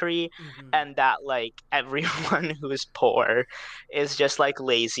this country, Mm-hmm. and that like everyone who's poor is just like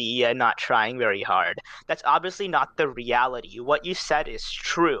lazy and not trying very hard. That's obviously not the reality. What you said is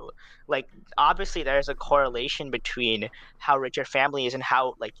true. Like obviously there's a correlation between how rich your family is and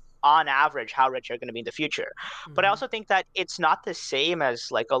how like on average how rich you're going to be in the future. But I Mm-hmm. also think that it's not the same as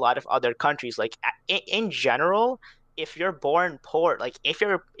like a lot of other countries. Like in general, if you're born poor, like if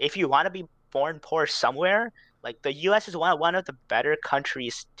you want to be born poor somewhere, like the US is one of the better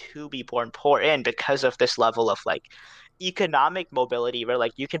countries to be born poor in because of this level of like economic mobility where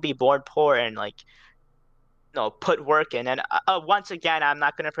like you can be born poor and like put work in. And once again, I'm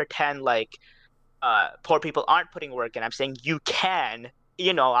not going to pretend like poor people aren't putting work in. I'm saying you can.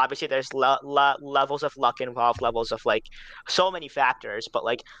 Obviously there's levels of luck involved, levels of like so many factors, but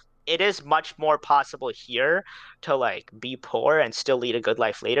like it is much more possible here to like be poor and still lead a good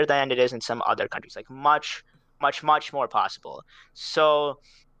life later than it is in some other countries. Like much, much, much more possible. So,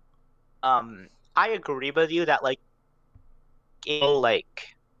 I agree with you that like like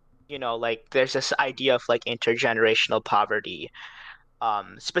like there's this idea of like intergenerational poverty,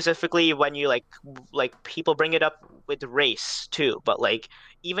 specifically when you like people bring it up with race too, but like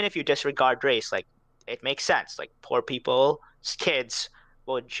even if you disregard race, like it makes sense, like poor people's kids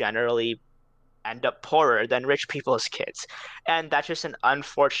will generally end up poorer than rich people's kids, and that's just an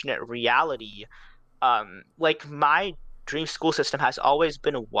unfortunate reality. Like my dream school system has always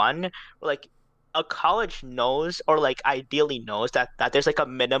been one where like a college knows, or like ideally knows, that there's like a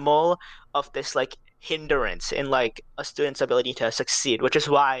minimal of this like hindrance in like a student's ability to succeed, which is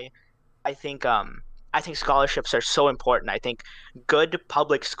why I think I think scholarships are so important. I think good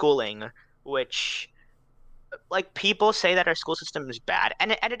public schooling, which like people say that our school system is bad,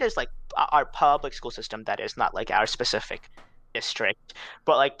 and it is like our public school system, that is not like our specific district,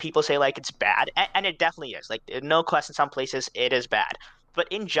 but like people say like it's bad, and it definitely is. Like no question, some places it is bad, but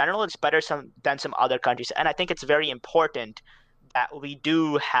in general, it's better some than some other countries, and I think it's very important that we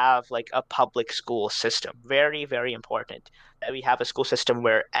do have like a public school system. Very, very important that we have a school system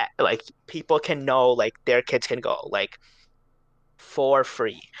where like people can know like their kids can go like for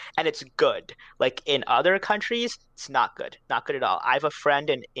free, and it's good. Like in other countries it's not good, not good at all. I have a friend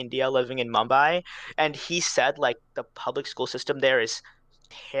in India living in Mumbai, and he said like the public school system there is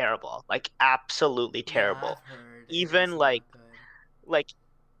terrible, like absolutely Yeah, I've terrible. heard Even it's not good. like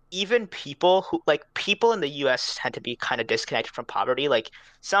even people who like people in the US tend to be kind of disconnected from poverty. Like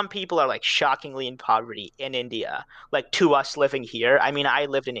some people are like shockingly in poverty in India, like to us living here. I mean, I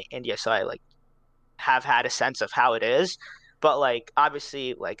lived in India, so I like have had a sense of how it is. But like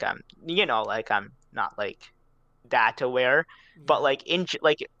obviously like like I'm not like that aware. But Yeah. like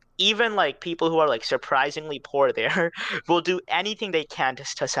like even like people who are like surprisingly poor there will do anything they can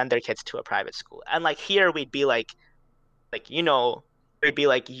to send their kids to a private school. And like here we'd be like it'd be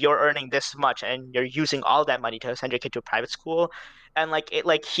like you're earning this much and you're using all that money to send your kid to a private school. And like it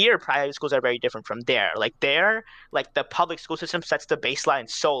like here private schools are very different from there. Like there, like the public school system sets the baseline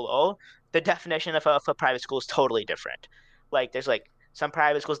so low, the definition of a private school is totally different. Like there's like some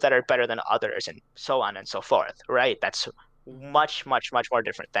private schools that are better than others and so on and so forth, right? That's Mm-hmm. much, much, much more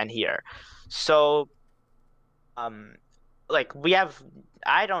different than here. So um like we have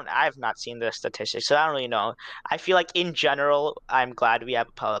I've not seen the statistics, so I don't really know. I feel like in general, I'm glad we have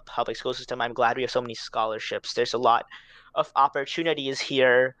a public school system. I'm glad we have so many scholarships. There's a lot of opportunities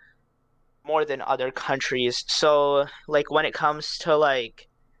here, more than other countries. So like when it comes to like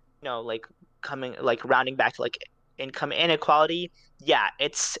like coming like rounding back to like income inequality, yeah,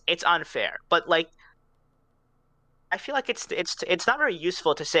 it's unfair. But like I feel like it's not very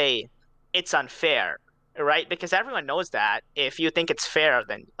useful to say it's unfair, right? Because everyone knows that if you think it's fair,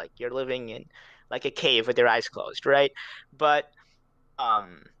 then like you're living in like a cave with your eyes closed, right? But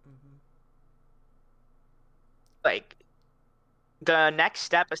um Mm-hmm. like the next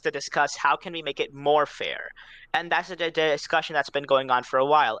step is to discuss how can we make it more fair. And that's a discussion that's been going on for a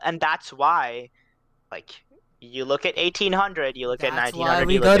while. And that's why like you look at 1800, you look at That's why 1900,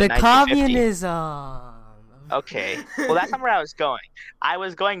 we you go look at to 1950. communism. Okay. Well, that's not where I was going. I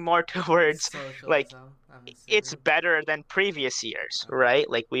was going more towards like Socialism, I'm it's assuming. better than previous years, Okay. right?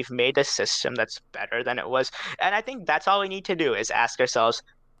 Like we've made a system that's better than it was. And I think that's all we need to do is ask ourselves,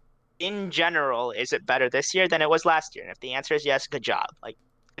 in general, is it better this year than it was last year? And if the answer is yes, good job. Like,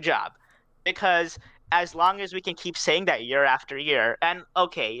 good job. Because as long as we can keep saying that year after year, and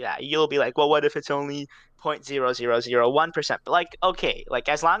okay, yeah, you'll be like, well, what if it's only 0.0001%? But like, okay, like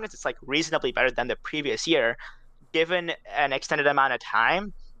as long as it's like reasonably better than the previous year, given an extended amount of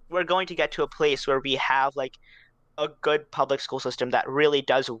time, we're going to get to a place where we have like a good public school system that really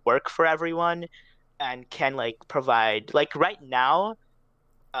does work for everyone, and can like provide like right now,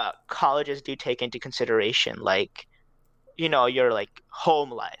 colleges do take into consideration like your like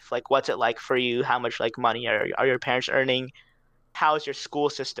home life, like what's it like for you, how much like money are your parents earning, how's your school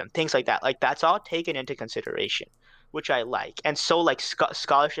system, things like that. Like that's all taken into consideration, which I like. And so like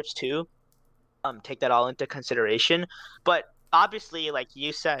scholarships too, take that all into consideration. But obviously, like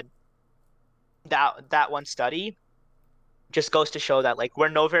you said, that one study just goes to show that like we're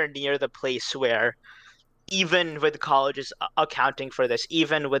nowhere near the place where even with colleges accounting for this,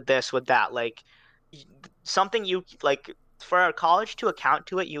 even with this, with that, like something you like for a college to account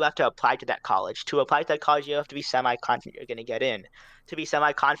to it, you have to apply to that college. To apply to that college, you have to be semi-confident you're going to get in. To be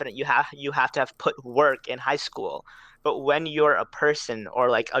semi-confident, you have to have put work in high school. But when you're a person or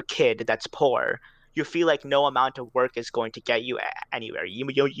like a kid that's poor, you feel like no amount of work is going to get you anywhere.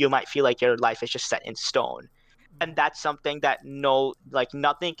 You might feel like your life is just set in stone. And that's something that no like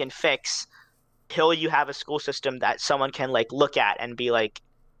nothing can fix till you have a school system that someone can like look at and be like,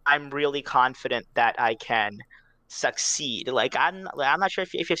 I'm really confident that I can succeed. Like I'm not sure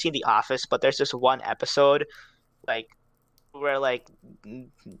if you've seen The Office, but there's this one episode like where like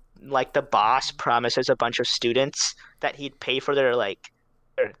the boss Mhm. promises a bunch of students that he'd pay for their like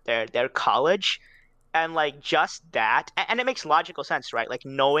their college. And like just that, and it makes logical sense, right? Like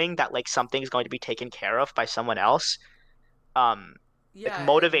knowing that like something's going to be taken care of by someone else, um, like Yeah, and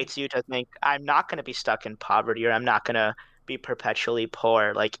motivates you to think I'm not going to be stuck in poverty or I'm not going to be perpetually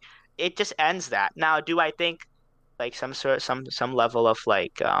poor. Like it just ends that. Now, do I think like some level of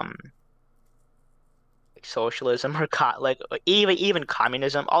like socialism or like even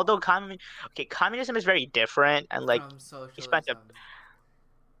communism, although communism is very different and like from we spent a socialism.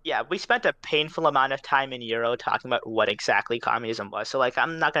 we spent a painful amount of time in Euro talking about what exactly communism was. So like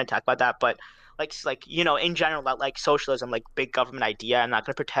I'm not going to talk about that, but like in general that like socialism, like big government idea. I'm not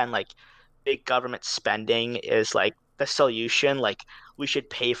going to pretend like big government spending is like the solution. Like we should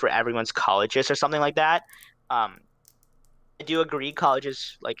pay for everyone's colleges or something like that. Um, I do agree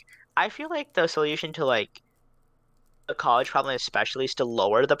colleges like I feel like the solution to like the college problem especially is to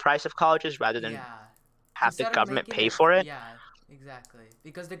lower the price of colleges rather than Yeah. have the Instead of government making pay it, for it. yeah, exactly.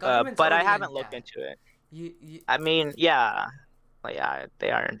 Because the government's But I already in haven't looked debt. into it. You I mean, yeah, like, yeah,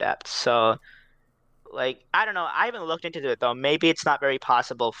 they are in depth. So, like, I don't know. I haven't looked into it though. Maybe it's not very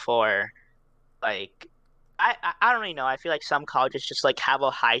possible for like, I don't really know. I feel like some colleges just like have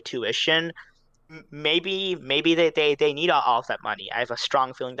a high tuition. Maybe they need all of that money. I have a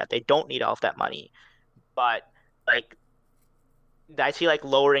strong feeling that they don't need all of that money. But like, I feel like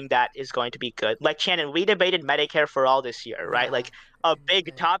lowering that is going to be good. Like Shannon, we debated Medicare for all this year, right? yeah, Like a and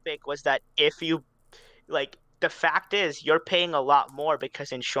big topic was that if you like the fact is you're paying a lot more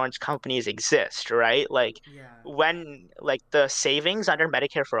because insurance companies exist, right? Like yeah. when like the savings under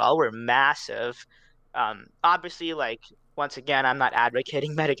Medicare for All were massive. Obviously, like once again, I'm not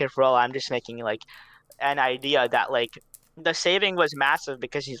advocating Medicare for All. I'm just making like an idea that like the saving was massive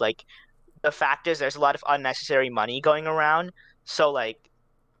because he's like the fact is there's a lot of unnecessary money going around. So like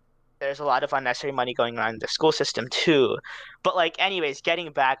there's a lot of unnecessary money going on in the school system too. But like anyways,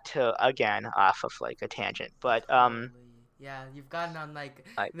 getting back to again off of like a tangent. But Totally. Yeah, you've gotten on like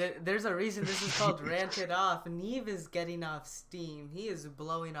like there's a reason this is called Ranted Off. Neve is getting off steam. He is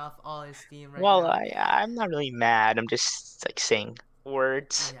blowing off all his steam right well, now. I'm not really mad. I'm just like saying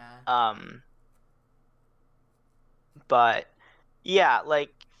words. Yeah. But yeah,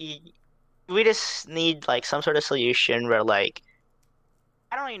 like we just need like some sort of solution where like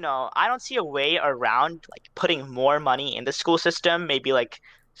I don't even know. I don't see a way around like putting more money in the school system, maybe like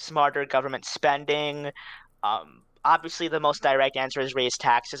smarter government spending. Obviously, the most direct answer is raise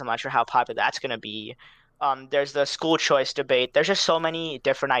taxes. I'm not sure how popular that's going to be. There's the school choice debate. There's just so many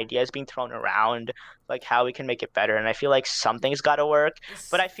different ideas being thrown around, like how we can make it better. And I feel like something's got to work.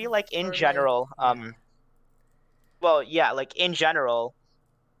 But I feel like in For like general, yeah, well, yeah, like in general,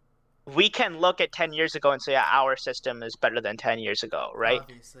 we can look at 10 years ago and say, yeah, our system is better than 10 years ago, right?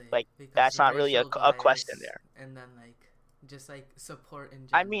 obviously Like because that's the not really racial a question bias there. and then like just like support in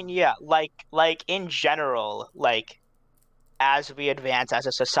I mean, general. yeah, like in general, like as we advance as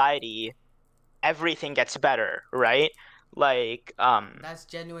a society, everything gets better, right? Like That's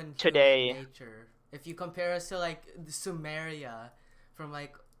genuine human today, nature. If you compare us to like the Sumeria from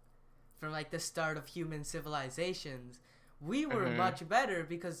like the start of human civilizations, we were mhm. much better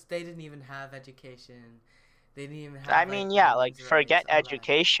because they didn't even have education. They didn't even I have like mean, yeah, like women's forget rights, all that.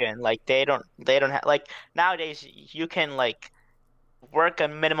 education, like they don't have like nowadays you can like work a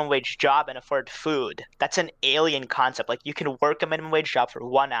minimum wage job and afford food. That's an alien concept. Like you can work a minimum wage job for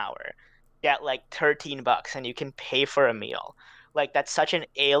 1 hour, get like $13 and you can pay for a meal. Like that's such an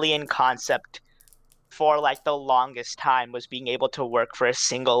alien concept for like the longest time was being able to work for a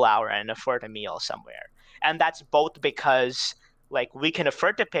single hour and afford a meal somewhere. And that's both because like we can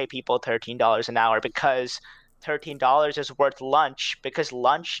afford to pay people $13 an hour because $13 is worth lunch because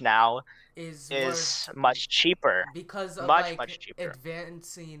lunch now Is worth is much cheaper, because of much, much like cheaper.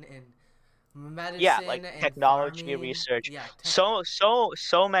 advancing in Yeah, medicine like and technology farming. research, Yeah,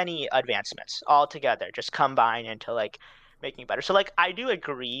 so many advancements all together just combine into like making it better. So like I do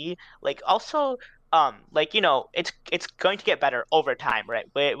agree. Like also, like it's going to get better over time, right?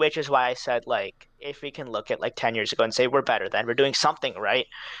 Which is why I said like if we can look at like 10 years ago and say we're better, then we're doing something right.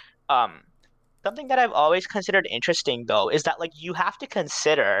 Um, Something that I've always considered interesting though is that like you have to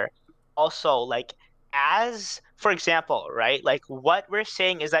consider also like as for example, right? Like what we're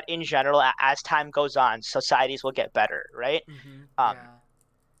saying is that in general, as time goes on, societies will get better, right? Um, yeah.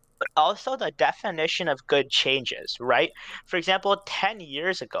 but also the definition of good changes, right? For example, 10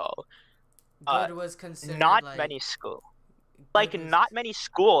 years ago, uh, Good was considered not like many schools good was. not many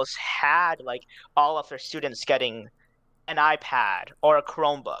schools had like all of their students getting an iPad or a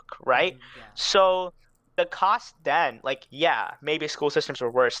Chromebook, right? Yeah. So the cost then, like, yeah, maybe school systems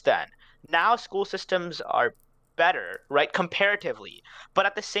were worse then. Now school systems are better, right, comparatively. But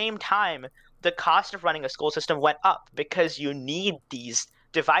at the same time, the cost of running a school system went up because you need these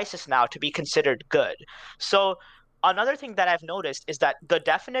devices now to be considered good. So another thing that I've noticed is that the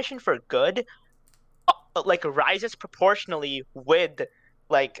definition for good like rises proportionally with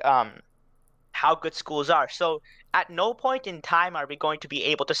like how good schools are. So at no point in time are we going to be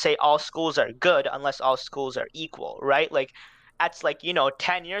able to say all schools are good unless all schools are equal, right? Like that's like,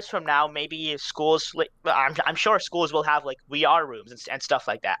 10 years from now, maybe schools like I'm sure schools will have like VR rooms and stuff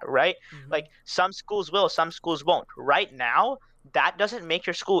like that, right? Mm-hmm. Like some schools will, some schools won't. Right now, that doesn't make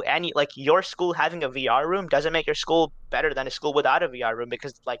your school any like your school having a VR room doesn't make your school better than a school without a VR room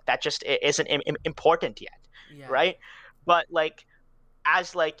because like that just isn't important yet, Yeah. right? But like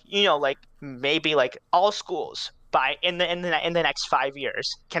as like like maybe like all schools by in the next 5 years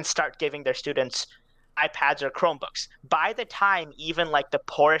can start giving their students iPads or Chromebooks. By the time even like the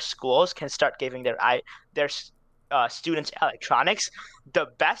poorest schools can start giving their students electronics, the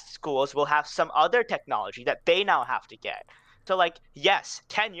best schools will have some other technology that they now have to get. So like yes,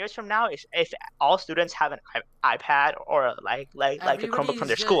 10 years from now, if all students have an iPad or like a Everybody Chromebook from is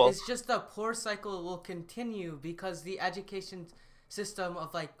their just school, it's just the poor cycle will continue because the education system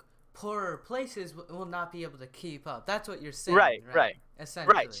of like poorer places will not be able to keep up. That's what you're saying, right, right? right.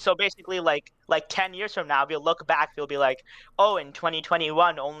 Right. Essentially. So basically like 10 years from now, we'll look back, we'll be like, "Oh, in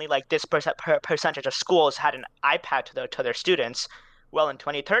 2021, only like this percentage of schools had an iPad to their students." Well, in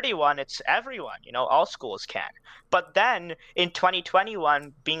 2031, it's everyone, all schools can. But then in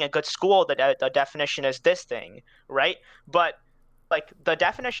 2021, being a good school, the definition is this thing, right? But like the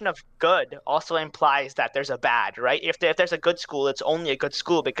definition of good also implies that there's a bad, right? If there's a good school, it's only a good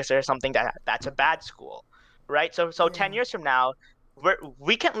school because there's something that's a bad school, right? So 10 Yeah. years from now,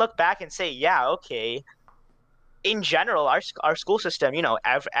 we can look back and say, yeah, okay, in general, our school system,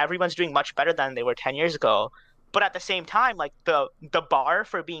 everyone's doing much better than they were 10 years ago. But at the same time, like the bar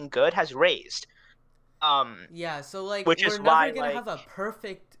for being good has raised. Yeah, so like Which we're is never why gonna like have a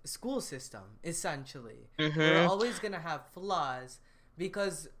perfect school system, essentially. We're hmm always gonna have flaws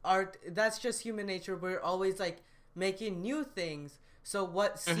because art that's just human nature. We're always like making new things. So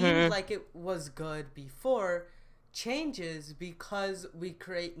what seemed hmm like it was good before changes because we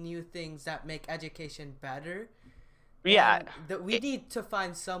create new things that make education better. yeah, And that we it, need to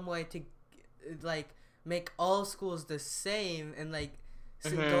find some way to like make all schools the same and like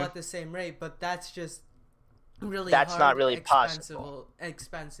go hmm at the same rate, but that's just really that's not hard, really expensive, possible.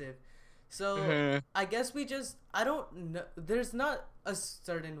 expensive. So hmm I guess we just I don't know. There's not a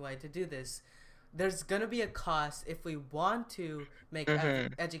certain way to do this. There's gonna be a cost if we want to make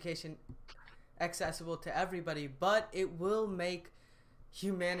hmm education accessible to everybody, but it will make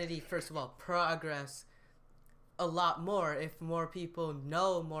humanity first of all progress a lot more if more people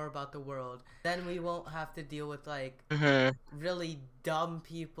know more about the world. Then we won't have to deal with like hmm really dumb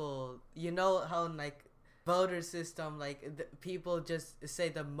people. You know how in, like voter system like people just say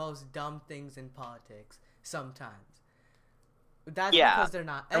the most dumb things in politics sometimes. That's Yeah. because they're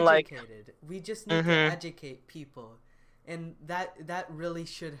not And like educated. We just need to hmm educate people, and that really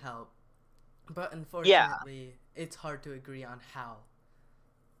should help. But yeah. unfortunately, it's hard to agree on how.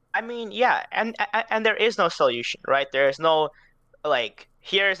 I mean, yeah, and there is no solution, right? There is no like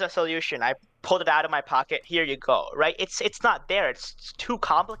here's a solution. I pulled it out of my pocket. Here you go, right? It's not there. It's too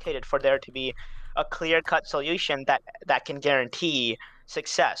complicated for there to be a clear-cut solution that can guarantee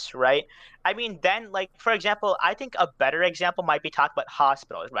success, right? I mean, then, like, for example, I think a better example might be talk about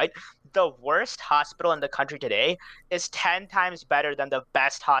hospitals, right? The worst hospital in the country today is 10 times better than the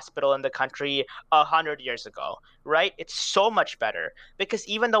best hospital in the country 100 years ago, right? It's so much better because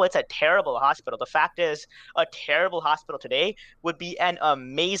even though it's a terrible hospital, the fact is a terrible hospital today would be an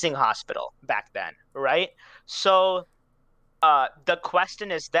amazing hospital back then, right? So the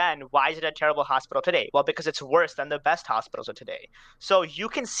question is then, why is it a terrible hospital today? Well, because it's worse than the best hospitals of today. So you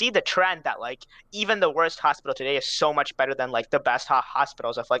can see the trend that like even the worst hospital today is so much better than like the best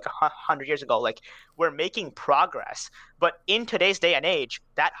hospitals of like 100 years ago. Like we're making progress, but in today's day and age,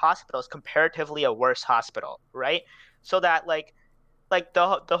 that hospital is comparatively a worse hospital, right? So that like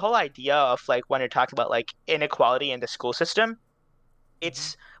the whole idea of like when you're talking about like inequality in the school system, Mm-hmm.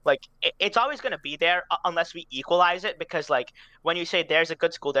 it's like it's always going to be there unless we equalize it because like when you say there's a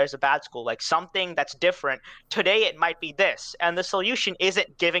good school, there's a bad school, like something that's different today, it might be this, and the solution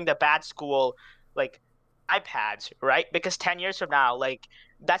isn't giving the bad school like iPads, right? Because 10 years from now, like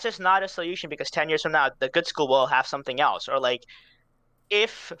that's just not a solution because 10 years from now the good school will have something else. Or like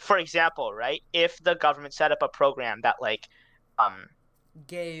if for example, right, if the government set up a program that like um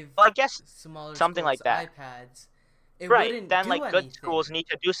Gave well, I guess smaller something schools like that. iPads, it Right. wouldn't Then do like good anything. schools need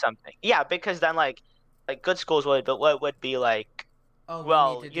to do something. Yeah, because then like good schools would but what would be like, Oh, we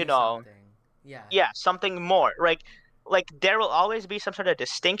need well, to you do know, something. Yeah. yeah, something more. Like there will always be some sort of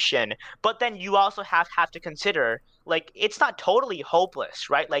distinction, but then you also have to consider like it's not totally hopeless,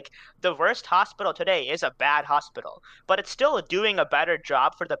 right? Like the worst hospital today is a bad hospital, but it's still doing a better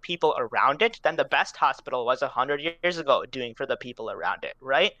job for the people around it than the best hospital was 100 years ago doing for the people around it,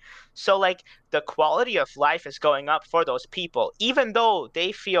 right? So like the quality of life is going up for those people, even though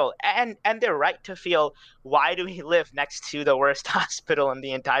they feel and they're right to feel, why do we live next to the worst hospital in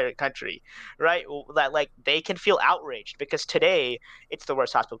the entire country? Right? That like they can feel outraged because today it's the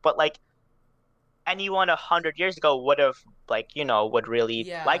worst hospital. But like anyone 100 years ago would have like would really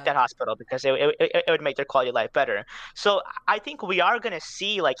like Yeah. that hospital because it would make their quality of life better. So I think we are going to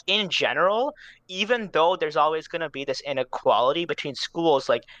see like in general, even though there's always going to be this inequality between schools,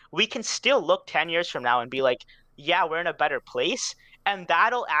 like we can still look 10 years from now and be like, yeah, we're in a better place. And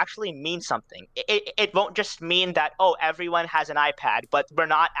that'll actually mean something. It won't just mean that, oh, everyone has an iPad, but we're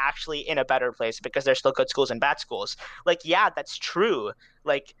not actually in a better place because there's still good schools and bad schools. Like, yeah, that's true.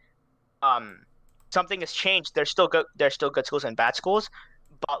 Like, um something has changed. There's still good schools and bad schools,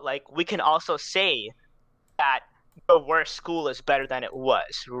 but like we can also say that the worst school is better than it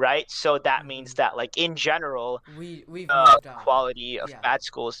was, right? So that means Mm-hmm. that like in general, We've the moved on. quality of Yeah. bad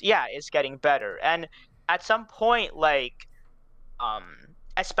schools, yeah, is getting better. And at some point, like um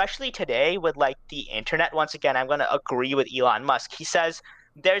especially today with like the internet, once again, I'm going to agree with Elon Musk. He says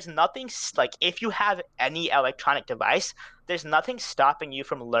there's nothing like if you have any electronic device, there's nothing stopping you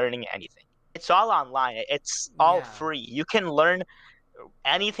from learning anything. It's all online. It's all Yeah. free. You can learn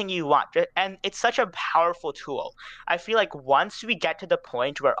anything you want. And it's such a powerful tool. I feel like once we get to the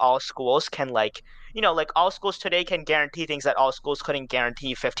point where all schools can like, like all schools today can guarantee things that all schools couldn't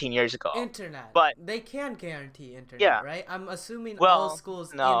guarantee 15 years ago. Internet. But They can guarantee internet, yeah, right? I'm assuming all well,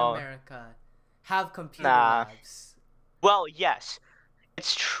 schools in no, America have computer nah. labs. Well, yes,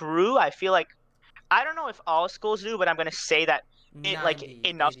 it's true. I feel like I don't know if all schools do, but I'm gonna say that it like 90,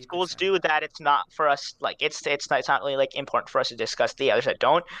 enough schools 80%. do that it's not for us like it's not really like important for us to discuss the others that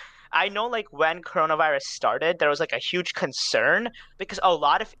don't. I know like when coronavirus started, there was like a huge concern because a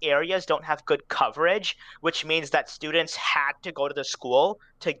lot of areas don't have good coverage, which means that students had to go to the school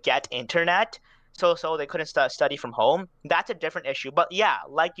to get internet. So they couldn't study from home. That's a different issue. But yeah,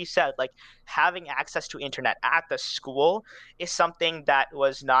 like you said, like having access to internet at the school is something that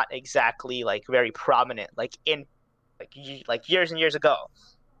was not exactly like very prominent like in like years and years ago.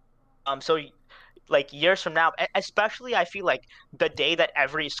 So like years from now, especially I feel like the day that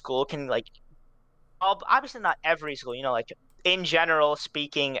every school can like obviously not every school, like in general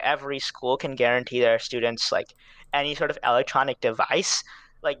speaking, every school can guarantee their students like any sort of electronic device.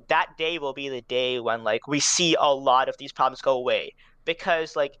 Like that day will be the day when like we see a lot of these problems go away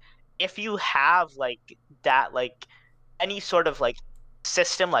because like if you have like that like any sort of like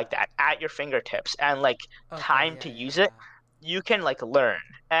system like that at your fingertips and like Okay, time yeah, to yeah, use it, yeah. you can like learn.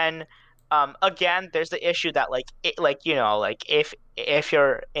 And again, there's the issue that like like if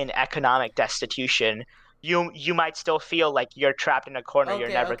you're in economic destitution, you might still feel like you're trapped in a corner. You're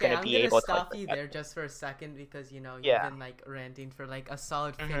Okay, never okay, going to I'm be gonna able to like stop you there just for a second because you've yeah. been like ranting for like a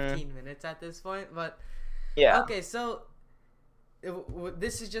solid Hmm. 15 minutes at this point. But Yeah. okay, so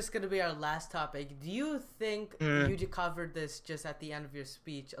this is just gonna be our last topic. Do you think Hmm. you covered this just at the end of your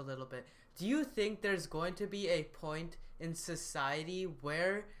speech a little bit? Do you think there's going to be a point in society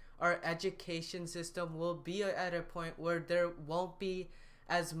where our education system will be at a point where there won't be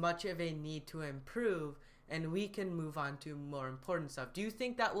as much of a need to improve and we can move on to more important stuff. Do you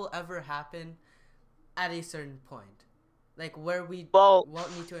think that will ever happen at a certain point? Like where we Well,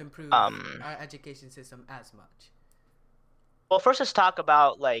 won't need to improve um, our education system as much? well, first let's talk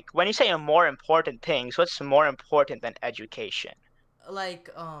about like when you say a more important things, what's more important than education? Like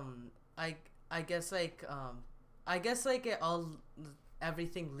I I guess like I guess like it all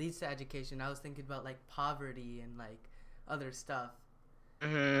everything leads to education. I was thinking about like poverty and like other stuff.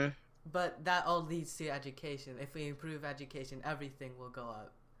 Hmm. But that all leads to education. If we improve education, everything will go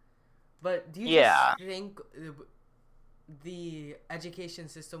up. But do you just Yeah. think the education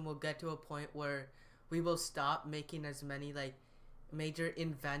system will get to a point where we will stop making as many like major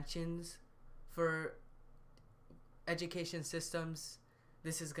inventions for education systems?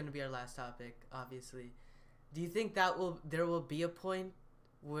 This is going to be our last topic, obviously. Do you think that there will be a point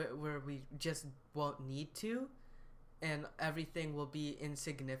where we just won't need to and everything will be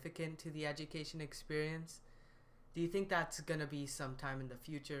insignificant to the education experience? Do you think that's going to be sometime in the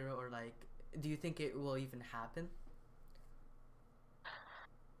future, or like do you think it will even happen?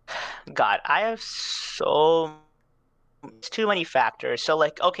 God, I have so it's too many factors. So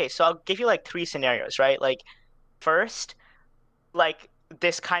like, okay, so I'll give you like three scenarios, right? Like first, like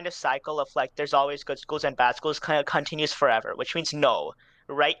this kind of cycle of like there's always good schools and bad schools kind of continues forever, which means no,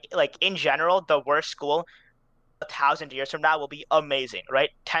 right? Like in general, the worst school 1,000 years from now will be amazing,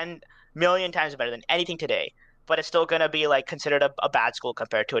 right? 10 million times better than anything today, but it's still gonna be like considered a bad school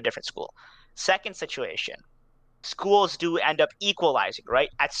compared to a different school. Second situation, schools do end up equalizing, right?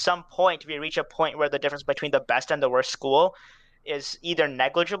 At some point, we reach a point where the difference between the best and the worst school is either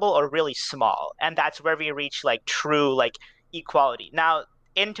negligible or really small. And that's where we reach like true like equality. Now,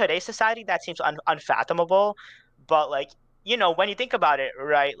 in today's society, that seems unfathomable, but like, when you think about it,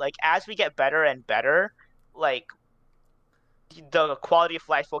 right, like as we get better and better, like the quality of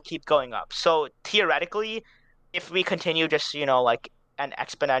life will keep going up. So theoretically, if we continue just, like an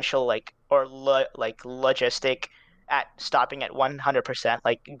exponential like or like logistic at stopping at 100%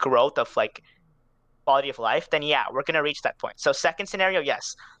 like growth of like quality of life, then yeah, we're gonna reach that point. So second scenario,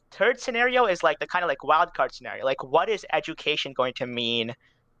 yes. Third scenario is like the kind of like wild card scenario. Like what is education going to mean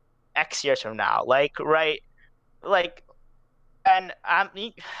X years from now? Like, right, like and I'm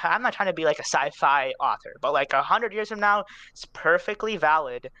not trying to be like a sci-fi author, but like 100 years from now, it's perfectly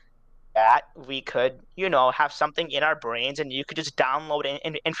valid that we could, have something in our brains and you could just download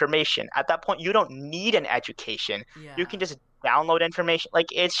information. At that point, you don't need an education. You can Yeah. just download information. Like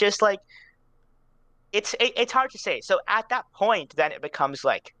it's just like it's hard to say. So at that point, then it becomes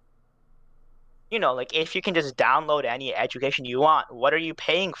like, like if you can just download any education you want, what are you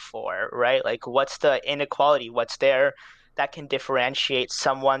paying for, right? Like what's the inequality? What's there that can differentiate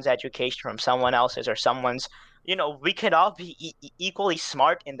someone's education from someone else's or someone's, we could all be equally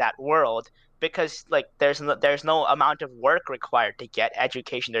smart in that world because like there's no amount of work required to get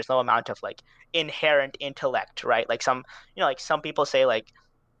education. There's no amount of like inherent intellect, right? Like like some people say like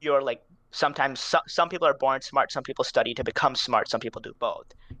you're like sometimes some people are born smart, some people study to become smart, some people do both.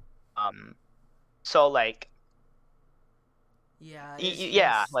 Um, so like Yeah,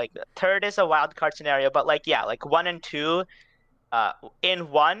 yeah, it's like third is a wild card scenario, but like yeah, like one and two, in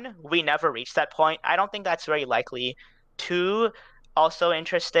one we never reach that point. I don't think that's very likely. Two, also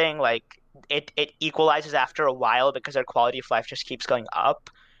interesting, like it equalizes after a while because our quality of life just keeps going up.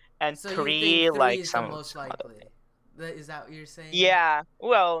 And so you think three, 3 like is the some most some other likely. thing. Is that what you're saying? Yeah,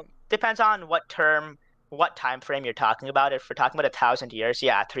 well, depends on what time frame you're talking about. If we're talking about 1,000 years,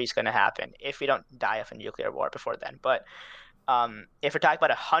 yeah, three's gonna happen if we don't die of a nuclear war before then. But if we're talking about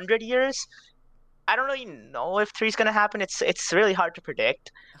 100 years, I don't really know if three's gonna happen. It's really hard to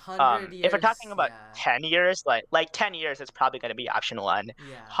predict. 100 If we're talking years, about yeah. 10 years, like 10 years, it's probably gonna be option one.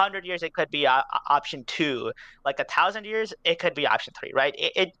 Yeah. 100 years, it could be option two. Like 1,000 years, it could be option three, right?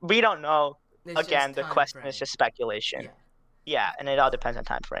 We don't know. It's just Again, the time question is frame. just speculation. Yeah. Yeah, Of and it all course. depends on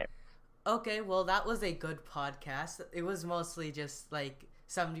time frame. Okay, well that was a good podcast. It was mostly just like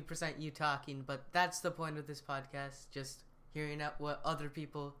 70% you talking, but that's the point of this podcast, just hearing out what other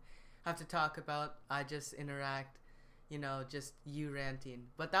people have to talk about. I just interact, just you ranting.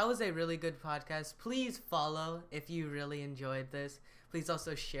 But that was a really good podcast. Please follow if you really enjoyed this. Please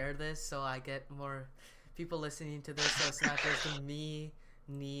also share this so I get more people listening to this, so it's not just me,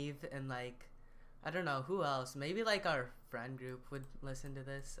 Neve, and like I don't know who else. Maybe like our friend group would listen to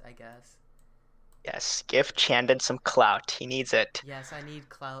this, I guess. Yes, give Chandon some clout. He needs it. Yes, I need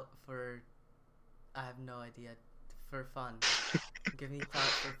clout for I have no idea for fun. Give me clout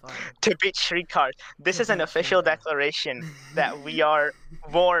for fun. To beat Shrikar. This To is an beat official Shrikar. declaration that we are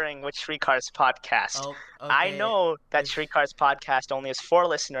warring with Shrikar's podcast. Oh, I okay. know that If- Shrikar's podcast only has 4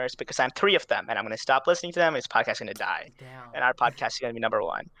 listeners because I'm 3 of them, and I'm going to stop listening to them, and his podcast is going to die. Damn. And our podcast is going to be number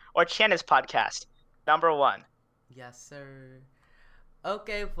 1. Or Tiana's podcast, number 1. Yes, sir.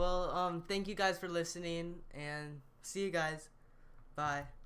 Okay, well, thank you guys for listening, and see you guys. Bye.